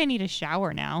feel like I need a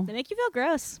shower now. They make you feel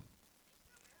gross.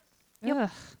 Ugh.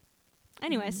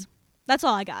 Anyways, that's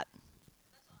all I got.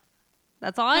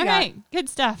 That's all I All got. right, good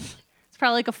stuff. It's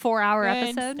probably like a 4-hour Good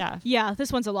episode. stuff. Yeah,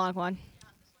 this one's a long one.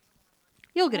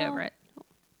 You'll get Well, over it.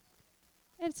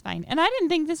 It's fine. And I didn't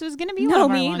think this was going to be No, one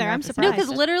of our me longer either. I'm episodes. No, surprised.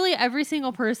 because literally every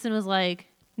single person was like,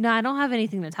 no, I don't have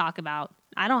anything to talk about.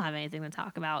 I don't have anything to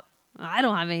talk about. I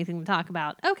don't have anything to talk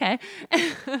about. Okay.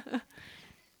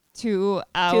 2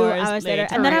 hours, 2 hours later.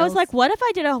 And then I was Tutorials. like, what if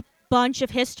I did a bunch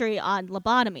of history on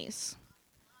lobotomies?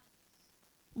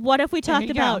 What if we There talked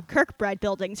you go. about Kirkbride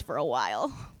buildings for a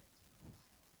while?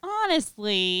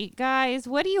 honestly, guys,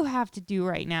 what do you have to do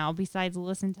right now besides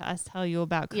listen to us tell you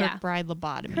about Yeah. Kirkbride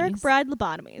lobotomies? Kirkbride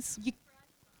lobotomies.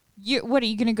 What are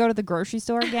you going to go to the grocery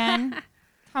store again?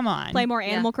 Come on. Play more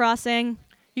Yeah. Animal Crossing.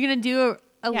 You're going to do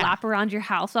a Yeah. lap around your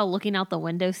house while looking out the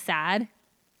window sad?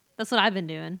 That's what I've been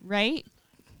doing. right?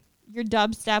 Your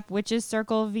dubstep witches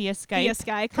circle via Skype. Via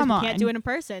Skype, because Come we on. can't do it in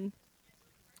person.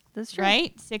 That's true.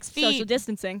 Right? 6 feet. Social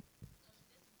distancing.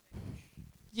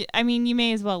 I mean, you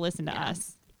may as well listen to Yeah.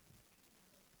 us.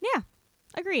 Yeah,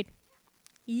 agreed.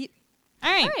 Yep.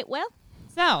 All right. All right, well,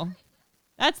 So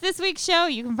that's this week's show.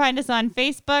 You can find us on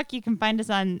Facebook. You can find us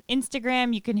on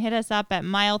Instagram. You can hit us up at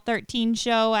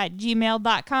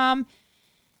mile13show@gmail.com.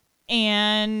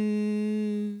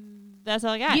 And that's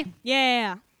all I got. Yeah.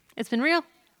 yeah. It's been real.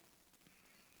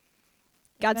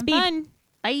 It's been Godspeed. fun.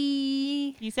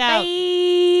 Bye. Peace out.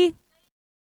 Bye.